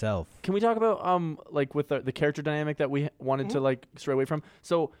said, for yourself. can we talk about like with the character dynamic that we wanted to like stray away from?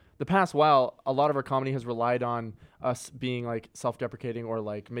 So the past while, a lot of our comedy has relied on us being like self-deprecating or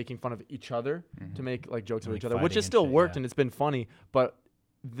like making fun of each other to make like jokes of Like each other, which fighting has and still shit, worked yeah. and it's been funny, but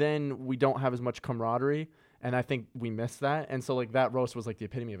then we don't have as much camaraderie. And I think we miss that. And so like that roast was like the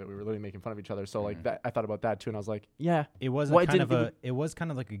epitome of it. We were literally making fun of each other. So like that, I thought about that too. And I was like, yeah, It was Well, it kind of didn't- it was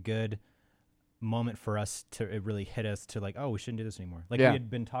kind of like a good moment for us to it really hit us to like, oh, we shouldn't do this anymore. Like Yeah. we had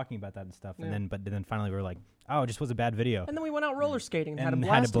been talking about that and stuff, Yeah. and then finally we were like, oh, it just was a bad video. And then we went out roller skating and, had a And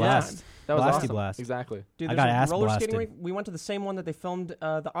blast. had a blast. of time. that was Blasty awesome. blast. Exactly. Dude, I there's got a ass roller blasted. skating rink. We went to the same one that they filmed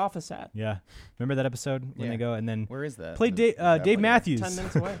The Office at. Yeah, remember that episode when Yeah. they go and then Where is that? play Dave Like, Matthews. 10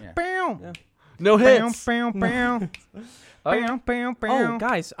 minutes away. Yeah. Bow. Yeah. No hits. Bow, bow, bow. Bow, bow, bow. Oh,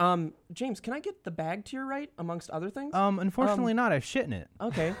 guys, James, can I get the bag to your right amongst other things? Unfortunately not. I shit in it.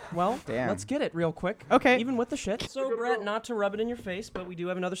 Okay, well, Damn. let's get it real quick. Okay. Even with the shit. So, Brett, not to rub it in your face, but we do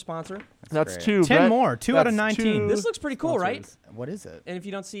have another sponsor. That's great. 2. 10 Brett. more. 2 out of That's 19. This looks pretty cool, right? sponsors. What is it? And if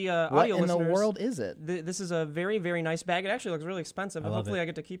you don't see What audio in the listeners, world is it? this is a very, very nice bag. It actually looks really expensive, I but love hopefully it. I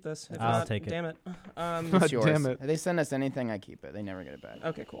get to keep this. If I'll not, take it. damn it. It's yours. Damn it. If they send us anything, I keep it. They never get it back.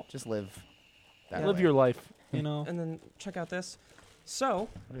 Okay, cool. Just live that Yeah. Live way. your life. You know. And then check out this. So,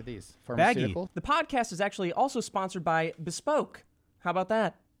 What are these? Baggy. Pharmaceutical? the podcast is actually also sponsored by Bespoke. How about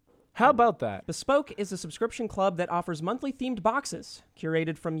that? How about that? Bespoke is a subscription club that offers monthly themed boxes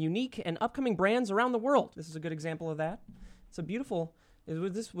curated from unique and upcoming brands around the world. This is a good example of that. It's a beautiful.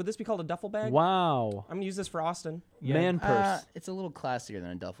 Would this be called a duffel bag? Wow. I'm gonna use this for Austin. Man purse. It's a little classier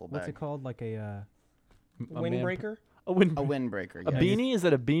than a duffel bag. What's it called? Like a A man Windbreaker. A wind. A windbreaker. A Yes. beanie? Is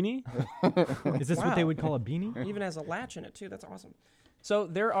that a beanie? Is this what they would call a beanie? It even has a latch in it, too. That's awesome. So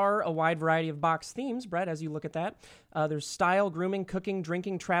there are a wide variety of box themes, Brett, as you look at that. There's style, grooming, cooking,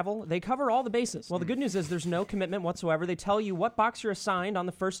 drinking, travel. They cover all the bases. Well, the good news is there's no commitment whatsoever. They tell you what box you're assigned on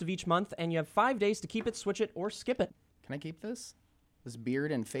the first of each month, and you have 5 days to keep it, switch it, or skip it. Can I keep this? This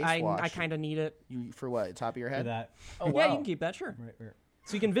beard and face I wash. kind of need it. You for what? Top of your For head? that. Oh, Yeah, wow. you can keep that, sure. Right.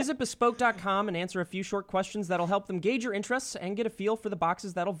 So you can visit bespoke.com and answer a few short questions that'll help them gauge your interests and get a feel for the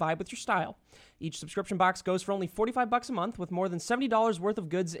boxes that'll vibe with your style. Each subscription box goes for only $45 a month with more than $70 worth of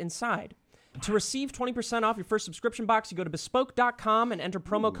goods inside. To receive 20% off your first subscription box, you go to bespoke.com and enter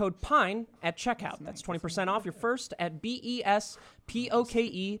promo code PINE at checkout. That's 20% off your first at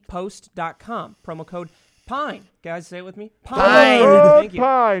BESPOKE post.com. Promo code PINE. Guys, say it with me. Pine. Thank you.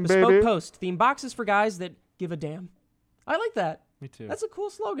 Pine, Bespoke baby. Post. Theme boxes for guys that give a damn. I like that. Me too. That's a cool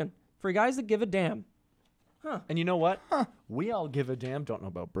slogan for guys that give a damn. And you know what? We all give a damn. Don't know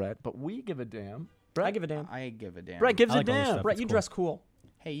about Brett, but we give a damn. Brett, I give a damn. I give a damn. Brett gives I like a all this damn. stuff. Brett, It's you cool. dress cool.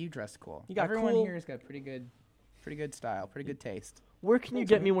 Hey, you dress cool. You got Everyone cool- here has got pretty good style, pretty good taste. Where can you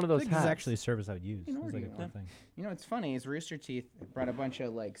get me one of I those think this hats? is actually a service I would use. You know It's where like do a you cool thing. You know what's funny is Rooster Teeth brought a bunch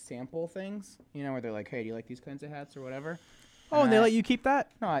of like sample things. You know where they're like, hey, do you like these kinds of hats or whatever? Oh, and they I- let you keep that?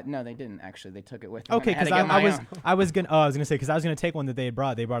 No, they didn't actually. They took it with them. Okay, I had because to get my own. I was gonna say because I was gonna take one that they had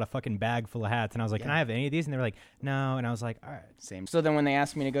brought. They brought a fucking bag full of hats, and I was like, "Can I have any of these?" And they were like, "No," and I was like, "All right." Same. So then when they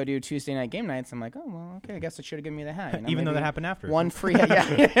asked me to go do Tuesday night game nights, I'm like, oh well, okay, I guess they should have given me the hat. You know, Even though maybe that happened after. one free hat.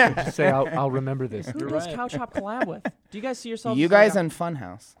 Yeah. Say I'll remember this. Who You're does right. Couch Hop collab with? Do you guys see yourselves? You as guys like a- and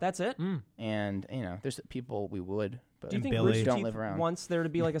Funhouse, That's it. and there's people we would, but Do you think Billy. Rooster don't Teeth live around. wants there to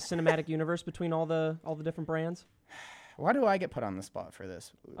be like a cinematic universe between all the different brands? Why do I get put on the spot for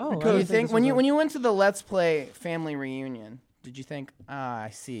this? Oh, Do I you didn't think this when was you a- when you went to the Let's Play family reunion, did you think, I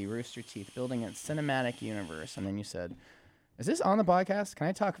see Rooster Teeth building a cinematic universe, and then you said, is this on the podcast? Can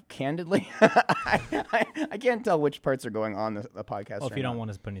I talk candidly? I can't tell which parts are going on the podcast. Well, if right you don't now. want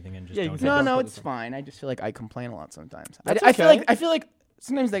us to put anything in, just Yeah, you don't. can say No, it. Don't no, put it's this fine. I just feel like I complain a lot sometimes. That's I feel okay. like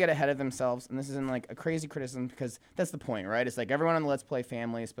sometimes they get ahead of themselves, and this isn't like a crazy criticism because that's the point, right? It's like everyone on the Let's Play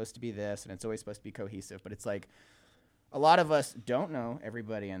family is supposed to be this, and it's always supposed to be cohesive. But it's like a lot of us don't know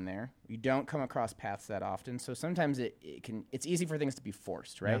everybody in there. You don't come across paths that often, so sometimes it's easy for things to be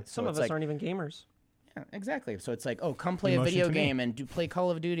forced, right? Yeah. So Some of it's us like, aren't even gamers. yeah, exactly. So it's like, oh, come play a Emotion video to me. game and play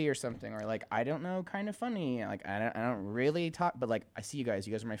Call of Duty or something, or like I don't know, kind of funny. Like I don't really talk, but like I see you guys.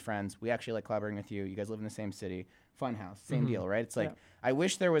 You guys are my friends. We actually like collaborating with you. You guys live in the same city. Funhouse, same deal, right? It's like Yeah. I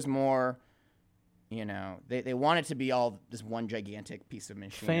wish there was more. You know, they want it to be all this one gigantic piece of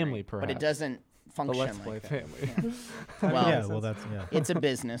machinery, Family, but it perhaps. doesn't The function Let's Play like that. family. Well, Yeah, well, that's yeah. it's a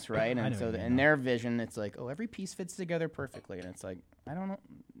business, right? I And know so what you in mean, their vision, it's like, oh, every piece fits together perfectly, and it's like, I don't know,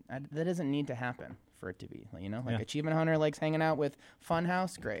 that doesn't need to happen for it to be, you know. Like Yeah. Achievement Hunter likes hanging out with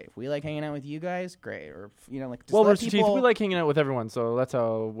Funhouse, great. If we like hanging out with you guys, great. Or you know, like just Well, let Rooster Teeth, people. we like hanging out with everyone, so that's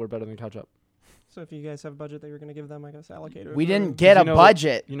how we're better than Couch Up. So if you guys have a budget that you're going to give them, I guess allocate it. We or- didn't get a you know-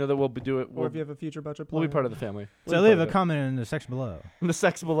 budget. You know that we'll do it. Or if you have a future budget We'll be plan. part of the family. So We'll be leave part a of comment in the section below. it. The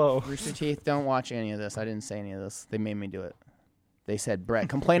sex below. Rooster Teeth, don't watch any of this. I didn't say any of this. They made me do it. They said, Brett,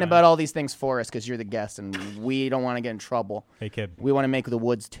 complain about all these things for us because you're the guest and we don't want to get in trouble. Hey, kid. We want to make the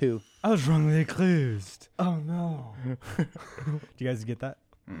woods too. I was wrongly accused. Oh no! Do you guys get that?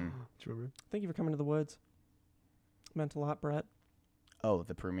 Do you remember? Thank you for coming to the woods. Meant a lot, Brett. Oh,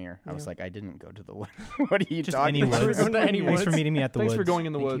 the premiere. I was Yeah. like, I didn't go to the woods. What are you Just talking any about? woods. Going to any Thanks for woods. meeting me at the Thanks woods. for going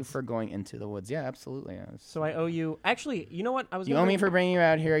in the Thank you woods. for going into the woods. Yeah, absolutely. So I owe you. Actually, you know what? I was. You gonna owe me bring- for bringing you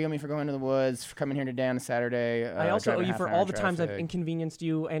out here. You owe me for going to the woods, for coming here today on a Saturday. I also owe driving you half for an all hour the times I've traffic. inconvenienced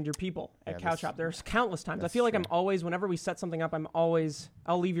you and your people at Yeah, Couch that's- Hop. There's countless times. I that's feel like true. I'm always, whenever we set something up,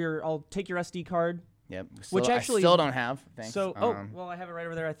 I'll take your SD card. Yep. Which I actually- still don't have. Thanks. So, well, I have it right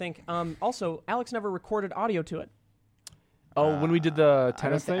over there, I think. Also, Alex never recorded audio to it. Oh, when we did the I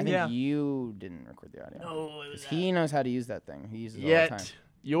tennis think thing? Yeah. you didn't record the audio. No, 'Cause he knows how to use that thing. He uses it all the time. Yet.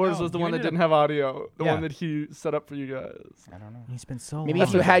 Yours No, was the you one that ended up- didn't have audio. The Yeah. one that he set up for you guys. I don't know. He's been so Maybe long.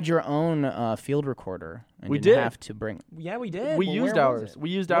 if you had your own field recorder and We didn't did. have to bring. Yeah, we did. We Well, used where was ours. it? We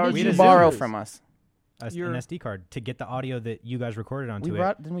used What ours. did we you did borrow yours. from us? an Your- SD card to get the audio that you guys recorded onto We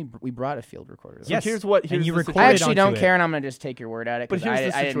it. brought. We brought a field recorder. So Yes. here's what. And Here's you the recorded I situation. actually don't onto it. care, and I'm gonna just take your word at it. But 'cause here's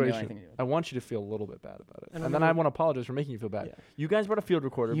the I didn't do situation. anything to do with it. I want you to feel a little bit bad about it, And and then I want to apologize for making you feel bad. Yeah. You guys brought a field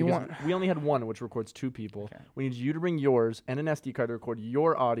recorder You because want- we only had one, which records 2 people. Okay. We need you to bring yours and an SD card to record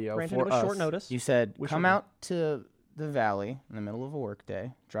your audio Granted, for it was us. short notice. You said We come should- out to the valley in the middle of a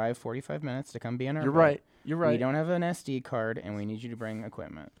workday, drive 45 minutes to come be in our. You're booth. right. You're We right. don't have an SD card, and we need you to bring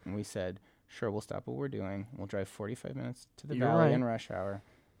equipment. And we said, sure, we'll stop what we're doing. We'll drive 45 minutes to the You're valley right. in rush hour,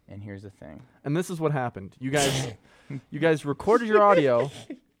 And here's the thing. And this is what happened. You guys recorded your audio,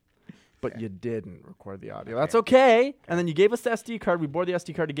 but you didn't record the audio. That's okay. And then you gave us the SD card. We bore the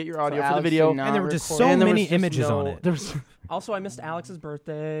SD card to get your audio for the Alex video. did not And there were just record- so And there many was just images on no- it. there was- Also, I missed Alex's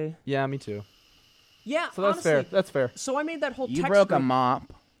birthday. yeah, me too. Yeah, So that's fair. honestly, That's fair. So I made that whole You text broke a group.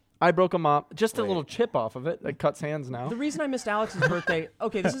 mop. I broke a mop. Just a Wait. little chip off of it. That cuts hands now. The reason I missed Alex's birthday,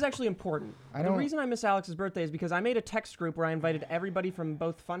 okay, this is actually important. I The don't- reason I missed Alex's birthday is because I made a text group where I invited everybody from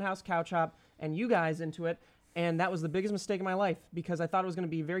both Funhouse Couch Hop and you guys into it, and that was the biggest mistake of my life because I thought it was going to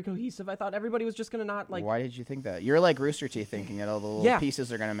be very cohesive. I thought everybody was just going to not like. Why did you think that? You're like Rooster Teeth thinking that all the little Yeah.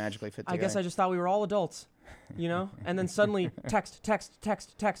 pieces are going to magically fit I together. guess I just thought we were all adults, you know. And then suddenly text,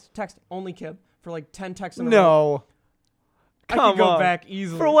 only Kib for like 10 texts in a row. No. I Come could go on. back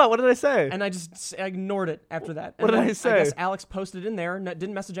easily. For what? What did I say? And I just ignored it after that. What And did then I say? I guess Alex posted in there,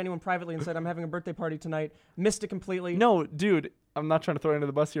 didn't message anyone privately, and said, "I'm having a birthday party tonight." Missed it completely. No, dude, I'm not trying to throw you under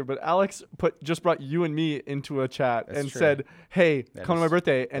the bus here, but Alex just brought you and me into a chat That's and true. said, "Hey, That come to is- my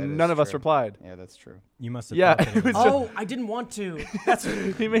birthday," that and is none of us true. replied. Yeah, that's true. You must have. Yeah, prompted it was him. just- Oh, I didn't want to. That's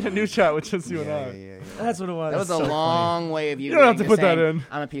He made a new chat with just you and I. Yeah. that's what it was. That was a so long way of you. You don't have getting to put that saying, in.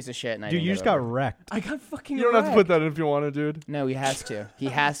 I'm a piece of shit, and I Dude, didn't you get just got over it. wrecked. I got fucking. You don't have to put wrecked. that in if you want to, dude. No, he has to. He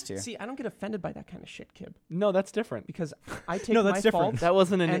has to. See, I don't get offended by that kind of shit, Kib, No, that's different. because I take No, that's my different. fault. That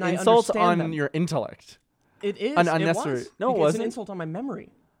wasn't an And I insult understand on them. your intellect. It is An unnecessary- It was, No, it because it's wasn't. an insult on my memory.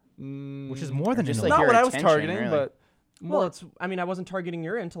 Which is more than Just an like Not insult. your what I was attention, targeting, really. but Well, it's. I mean, I wasn't targeting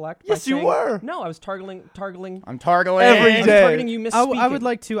your intellect. Yes, by you saying- were. No, I was targeting. I'm targeting Every I was day. targeting you misspeaking. I would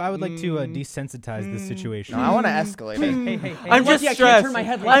like to desensitize this situation. No, I want to escalate it. Hey, I'm lucky just I can't stressed. turn my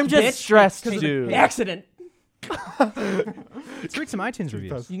head I'm left, just bitch, stressed, 'cause of the dude. accident. Let's read some iTunes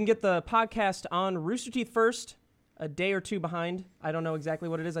reviews. You can get the podcast on Rooster Teeth first, a day or two behind. I don't know exactly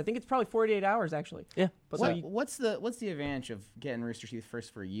what it is. I think it's probably 48 hours actually. yeah. But What- so you, what's the advantage of getting Rooster Teeth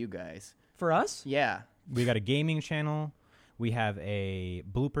first for you guys? for us, Yeah. We got a gaming channel. We have a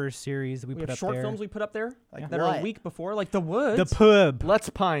bloopers series that we we put have up short there. films we put up there Like that are what? a week before, like The Woods. The pub. Let's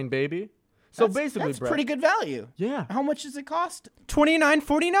Pine, baby. So basically, that's Brett, pretty good value. Yeah. How much does it cost?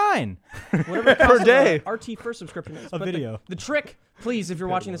 $29.49. Whatever the per cost of day. a RT First subscription is. A But video. The trick, please, if you're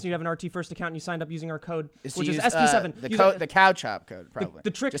watching this and you have an RT First account and you signed up using our code, Is to which is use, SP7. the use code, a- the cow chop code, probably.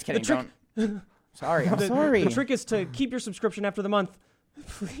 the trick- Just the kidding. trick- Don't. Sorry. I'm the, sorry. The trick is to keep your subscription after the month.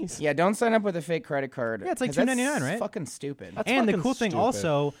 Please. Yeah, don't sign up with a fake credit card. Yeah, it's like 'cause that's $2.99, right? Fucking stupid. That's And the fucking cool thing stupid.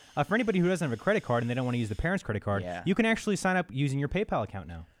 also, for anybody who doesn't have a credit card and they don't want to use the parents' credit card, Yeah. you can actually sign up using your PayPal account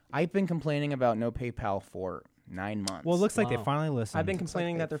now. I've been complaining about no PayPal for 9 months. Well, it looks like they Wow. finally listened. I've been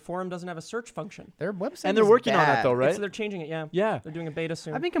complaining like that their forum doesn't have a search function. their website And they're is working on it bad. though, right? So they're changing it, yeah. Yeah. They're doing a beta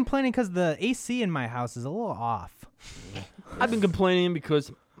soon. I've been complaining because the AC in my house is a little off. I've been complaining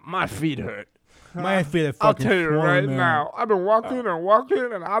because my feet hurt. My feet I'll tell you right now. I've been walking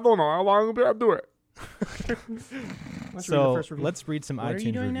and I don't know how long I'll do it. Let's read the So first review. let's read some What are iTunes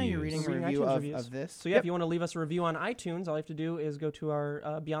you doing reviews. now? You're reading a Reading review iTunes of, reviews. of this? So yeah, if you want to leave us a review on iTunes, all you have to do is go to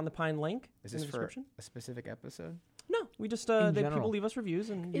our Beyond the Pine link Is in this the for description. a specific episode? No, we just In people general. leave us reviews,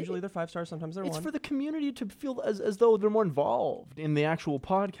 and usually they're 5 stars, sometimes they're It's 1. for the community to feel as though they're more involved in the actual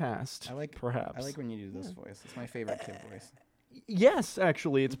podcast. Perhaps. I like when you do this voice. It's my favorite kid voice. Yes,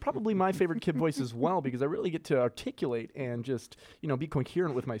 actually, it's probably my favorite kid voice as well because I really get to articulate and just be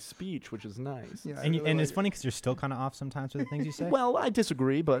coherent with my speech, which is nice. And it's funny because you're still kind of off sometimes with the things you say. Well, I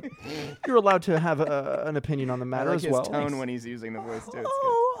disagree, but you're allowed to have an opinion on the I matter like as his well. tone when he's using the voice too. It's good.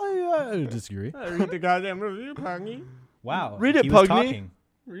 Oh, I disagree. Read the goddamn review, Pungy. Wow. Read it, he was Pugny. talking.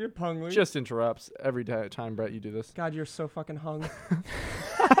 Read it, Pungly. Just interrupts every time, Brett, you do this. God, you're so fucking hung.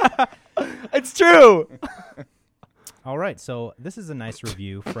 It's true. All right, so this is a nice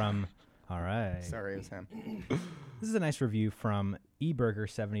review from. All right. Sorry, it was him. This is a nice review from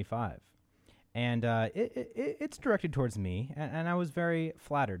eBurger75. And it's directed towards me, and I was very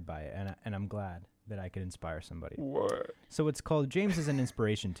flattered by it, and I'm glad that I could inspire somebody. What? So it's called James is an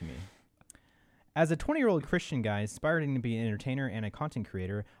Inspiration to Me. As a 20-year-old Christian guy aspiring to be an entertainer and a content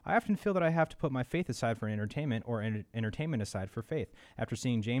creator, I often feel that I have to put my faith aside for entertainment or entertainment aside for faith. After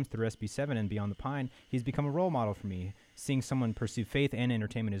seeing James through SB7 and Beyond the Pine, he's become a role model for me. Seeing someone pursue faith and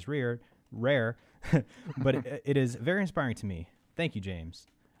entertainment is rare, but it is very inspiring to me. Thank you, James.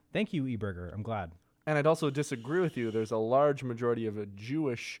 Thank you, eBurger. I'm glad. And I'd also disagree with you. There's a large majority of a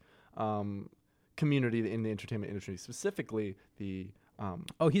Jewish community in the entertainment industry, specifically the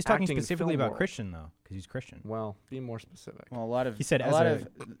Oh, he's talking acting and specifically film about world. Christian, though, because he's Christian. Well, be more specific. Well, a lot of He said a as lot a of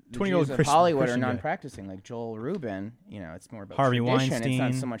the 20-year-old Jews of Christian- Hollywood Christian are guy. non-practicing, like Joel Rubin. It's more about Harvey tradition. It's not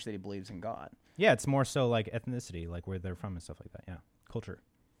Weinstein. so much that he believes in God. Yeah, it's more so like ethnicity, like where they're from and stuff like that. Yeah, culture.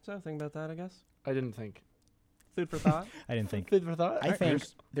 So think about that, I guess. I didn't think. Food for thought. I didn't think. Food for thought. I think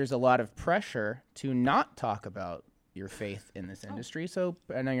there's a lot of pressure to not talk about your faith in this industry. So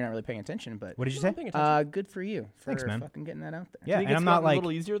I know you're not really paying attention, but What did you I'm say? paying attention. good for you for Thanks, man. fucking getting that out there. Yeah, think and it's I'm not gotten like a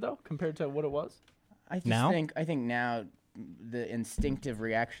little easier though compared to what it was. I just Now? I think now the instinctive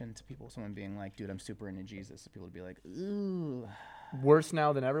reaction to someone being like, dude, I'm super into Jesus, people would be like, ooh, Worse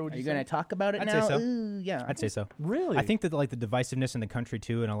now than ever. Would are you you say? going to talk about it I'd now? say so. Ooh, yeah. I'd say so. Really? I think that like the divisiveness in the country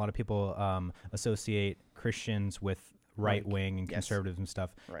too, and a lot of people associate Christians with right wing and Yes. conservatives and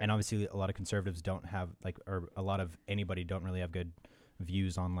stuff. Right. And obviously, a lot of conservatives don't have like, or a lot of anybody don't really have good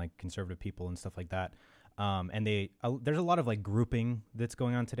views on like conservative people and stuff like that. And there's a lot of like grouping that's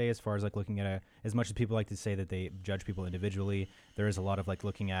going on today as far as like looking at as much as people like to say that they judge people individually, there is a lot of like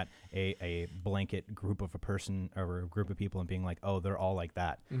looking at a blanket group of a person or a group of people and being like, oh, they're all like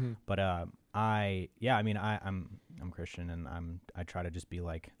that. Mm-hmm. But I'm Christian and I try to just be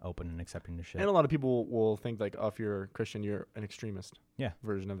like open and accepting to shit. And a lot of people will think like, oh, if you're a Christian, you're an extremist. Yeah.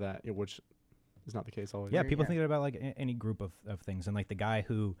 Version of that, which is not the case always. Yeah, people Yeah. think that about like any group of things. And like the guy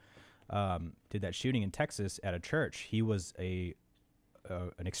who did that shooting in Texas at a church, he was an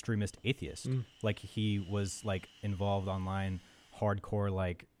extremist atheist. Like he was like involved online, hardcore,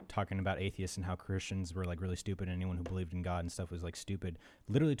 like talking about atheists and how Christians were like really stupid and anyone who believed in God and stuff was like stupid,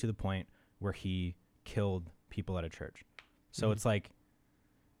 literally to the point where he killed people at a church. So it's like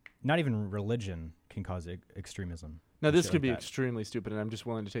not even religion can cause extremism. Now and this shit could like be that. extremely stupid, and I'm just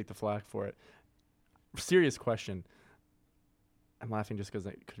willing to take the flack for it. Serious question. I'm laughing just because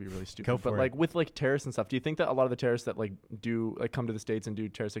it could be really stupid. Go but for like it. with like terrorists and stuff, do you think that a lot of the terrorists that like do like come to the States and do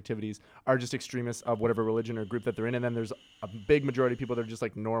terrorist activities are just extremists of whatever religion or group that they're in, and then there's a big majority of people that are just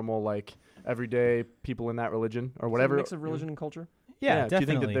like normal, like everyday people in that religion or whatever? Mix of religion and culture. Yeah, Yeah, do you think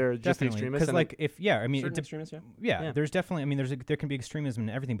that definitely. they're just the Definitely. extremists? 'Cause, And like, if I mean, Certain it extremists, yeah. Yeah. there's definitely. I mean, there can be extremism in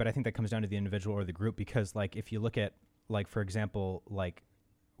everything, but I think that comes down to the individual or the group. Because, like, if you look at, like, for example, like,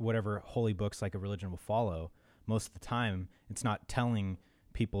 whatever holy books like a religion will follow, most of the time it's not telling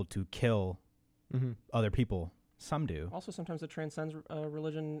people to kill other people. Some do. Also, sometimes it transcends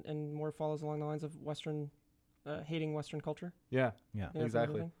religion and more follows along the lines of Western, hating Western culture. Yeah. Yeah. Yeah,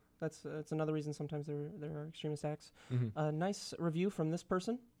 Exactly. That's another reason sometimes there are extremist acts. Mm-hmm. Nice review from this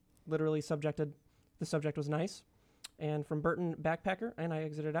person. Literally the subject was nice. And from Burton Backpacker, and I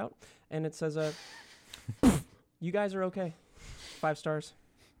exited out. And it says, you guys are okay. 5 stars.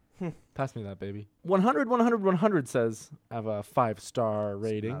 Pass me that, baby. 100, 100, 100 says, I have a 5-star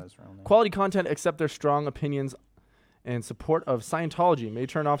rating. Not his real name. Quality content, except their strong opinions and support of Scientology, may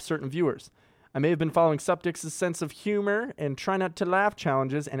turn off certain viewers. I may have been following Subtix's sense of humor and try not to laugh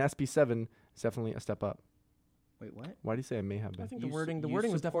challenges, and SB7 is definitely a step up. Wait, what? Why do you say I may have I been? think You the wording you was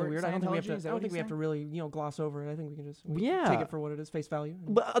definitely support weird. I don't think we have Scientology? to. Is that I don't what think we he's have to really gloss over it. I think we can just Yeah. take it for what it is, face value.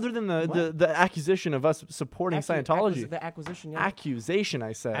 But other than the accusation of us supporting Scientology, The acquisition. Yeah. accusation,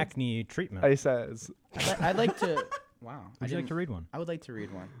 I said. Acne treatment. I says. I'd like to. Wow. Would you like to read one? I would like to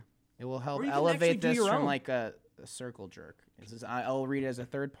read one. It will help Or you can actually elevate do this your from own. like a circle jerk. I'll read it as a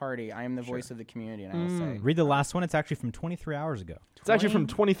third party. I am the voice of the community, and I will say, Read the last one. It's actually from 23 hours ago. It's actually from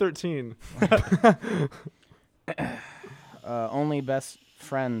 2013. Only Best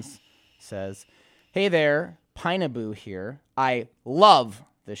Friends says, "Hey there, Pinaboo here. I love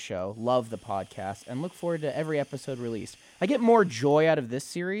the show, love the podcast, and look forward to every episode released. I get more joy out of this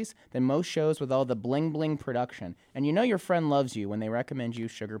series than most shows with all the bling bling production. And you know your friend loves you when they recommend you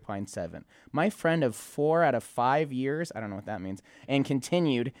Sugar Pine 7. My friend of 4 out of 5 years, I don't know what that means, and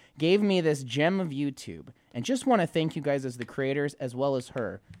continued, gave me this gem of YouTube. And just want to thank you guys as the creators as well as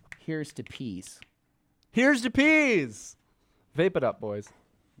her. Here's to peas." Here's to peas. Vape it up, boys.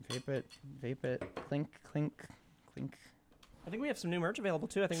 Vape it, clink, clink, clink. I think we have some new merch available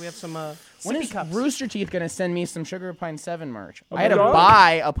too. I think we have some When sippy is cups. Rooster Teeth going to send me some Sugar Pine 7 merch? Oh I had to my God.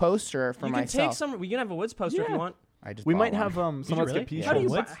 buy a poster for You can myself. take some. We can have a Woods poster if Yeah. you want. I just We bought might one. have some you Let's really? Get Peas. Yeah. How do you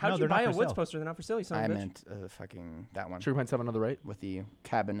Woods? buy, how'd No, you they're not buy a for Woods sale. poster? They're not for sale. You son I of a bitch. meant fucking that one Sugar Pine 7 on the right. with the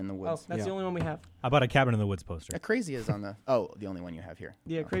cabin in the Oh, woods. that's Yeah. the only one we have. How about a Cabin in the Woods poster? Crazy is on the the only one you have here.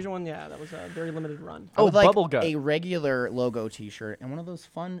 The crazy one, yeah, that was a very limited run. I would like Bubble Gut. a regular logo T-shirt and one of those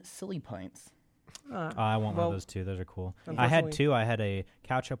fun silly pints. I want one well, of those too. Those are cool. I unfortunately- had two. I had a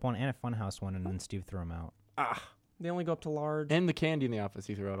couch up one and a funhouse one, and then Steve threw them out. They only go up to large. And the candy in the office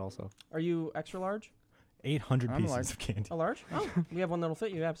he threw out also. Are you extra large? 800 I'm pieces large. of candy. A large? Oh, we have one that'll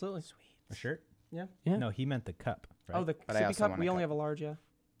fit you. Absolutely. Sweet. A shirt? Yeah. Yeah. No, he meant the cup. Right? Oh, the But I sippy also cup. want We a only cup. have a large. Yeah.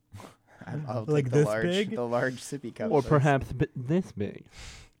 I'll Like take this the large, big? the large sippy cup. Or please. perhaps this big.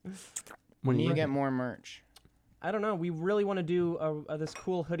 When you you get more merch. I don't know. We really want to do this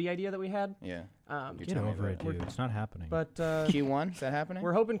cool hoodie idea that we had. Yeah. You're Get over it, dude. It's not happening. But Q1, is that happening?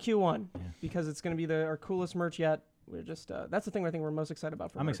 we're hoping Q1 because it's going to be our coolest merch yet. We're just that's the thing I think we're most excited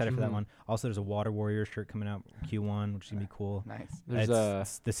about. I'm merch. excited for that one. Also, there's a Water Warrior shirt coming out Q1, which is gonna be cool. Nice. There's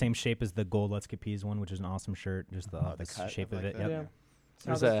It's the same shape as the gold Let's Get Peas one, which is an awesome shirt. Just the, the cut shape of of like it. the- Yep. Yeah.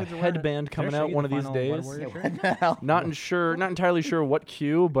 There's How those a kids are wearing it. headband coming out one of these days. What the hell? Not entirely sure what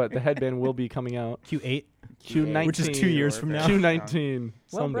Q, but the headband will be coming out. Q8, Q19, which is 2 years from now. Q19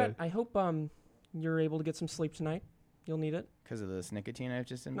 Well, someday. Brett, I hope you're able to get some sleep tonight. You'll need it. Because of this nicotine I've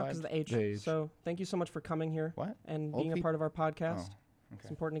just Not imbibed? because of the age. The age. So thank you so much for coming here What? and Old being a peop- part of our podcast. Oh, It's okay.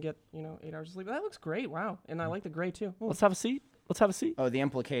 important to get 8 hours of sleep. That looks great. Wow, and I like the gray too. Ooh. Let's have a seat. Let's have a seat. Oh, the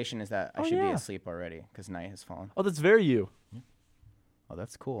implication is that I Oh, should be yeah. asleep already because night has fallen. Oh, that's very you. Oh,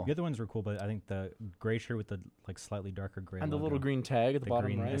 that's cool. The other ones were cool, but I think the gray shirt with the like slightly darker gray And the logo. little green tag at the The bottom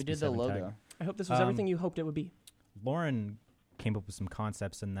green right. Who did the SB7 logo? tag. I hope this was everything you hoped it would be. Lauren came up with some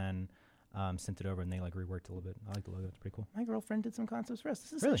concepts and then sent it over, and they like reworked a little bit. I like the logo; it's pretty cool. My girlfriend did some concepts for us.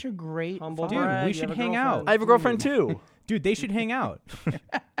 This is Really? such a great Humble Dude, brag, we you should have a hang girlfriend. out. I have a girlfriend too. Dude, they should hang out.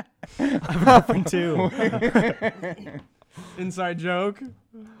 I have a girlfriend too. Inside joke.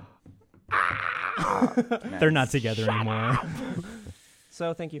 They're not together anymore.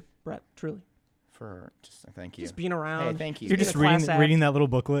 So thank you, Brett. Truly, for just thank you. just being around. Hey, thank you. You're Being just a class act. reading that little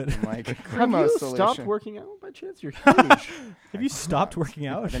booklet. I'm like, Have Primo you solution. stopped working out by chance? You're huge. Have you stopped working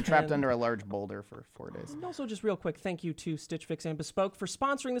I've out? been trapped And- under a large boulder for 4 days. And also, just real quick, thank you to Stitch Fix and Bespoke for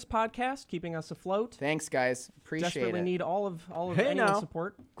sponsoring this podcast, keeping us afloat. Thanks, guys. Appreciate Desperately it. need all of Hey, anyone's now.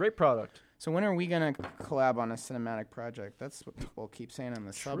 support. Great product. So when are we gonna collab on a cinematic project? That's what people keep saying on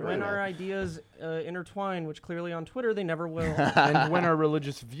the subreddit. When our ideas intertwine, which clearly on Twitter they never will. And when our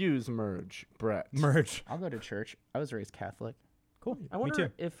religious views merge, Brett. Merge. I'll go to church. I was raised Catholic. Cool. I Me wonder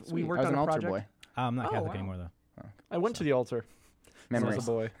too. if we Sweet. worked I was on an a altar project. boy. I'm not Oh, Catholic wow. anymore though. I went to the altar when I Memories. was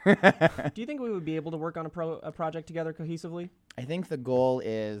a boy. Do you think we would be able to work on a project together cohesively? I think the goal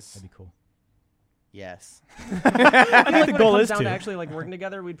is That'd be cool. yes. I think the when goal it comes is down to. to actually like working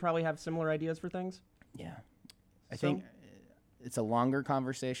together, we'd probably have similar ideas for things. Yeah. I So- think it's a longer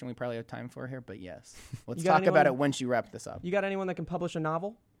conversation we probably have time for here, but yes. Let's You got talk about anyone- it once you wrap this up. You got anyone that can publish a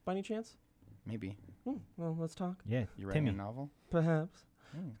novel by any chance? Maybe. Well, let's talk. Yeah. You writing Timmy. a novel? Perhaps.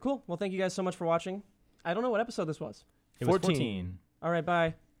 Cool. Well, thank you guys so much for watching. I don't know what episode this was. It was 14. 14. All right,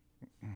 bye.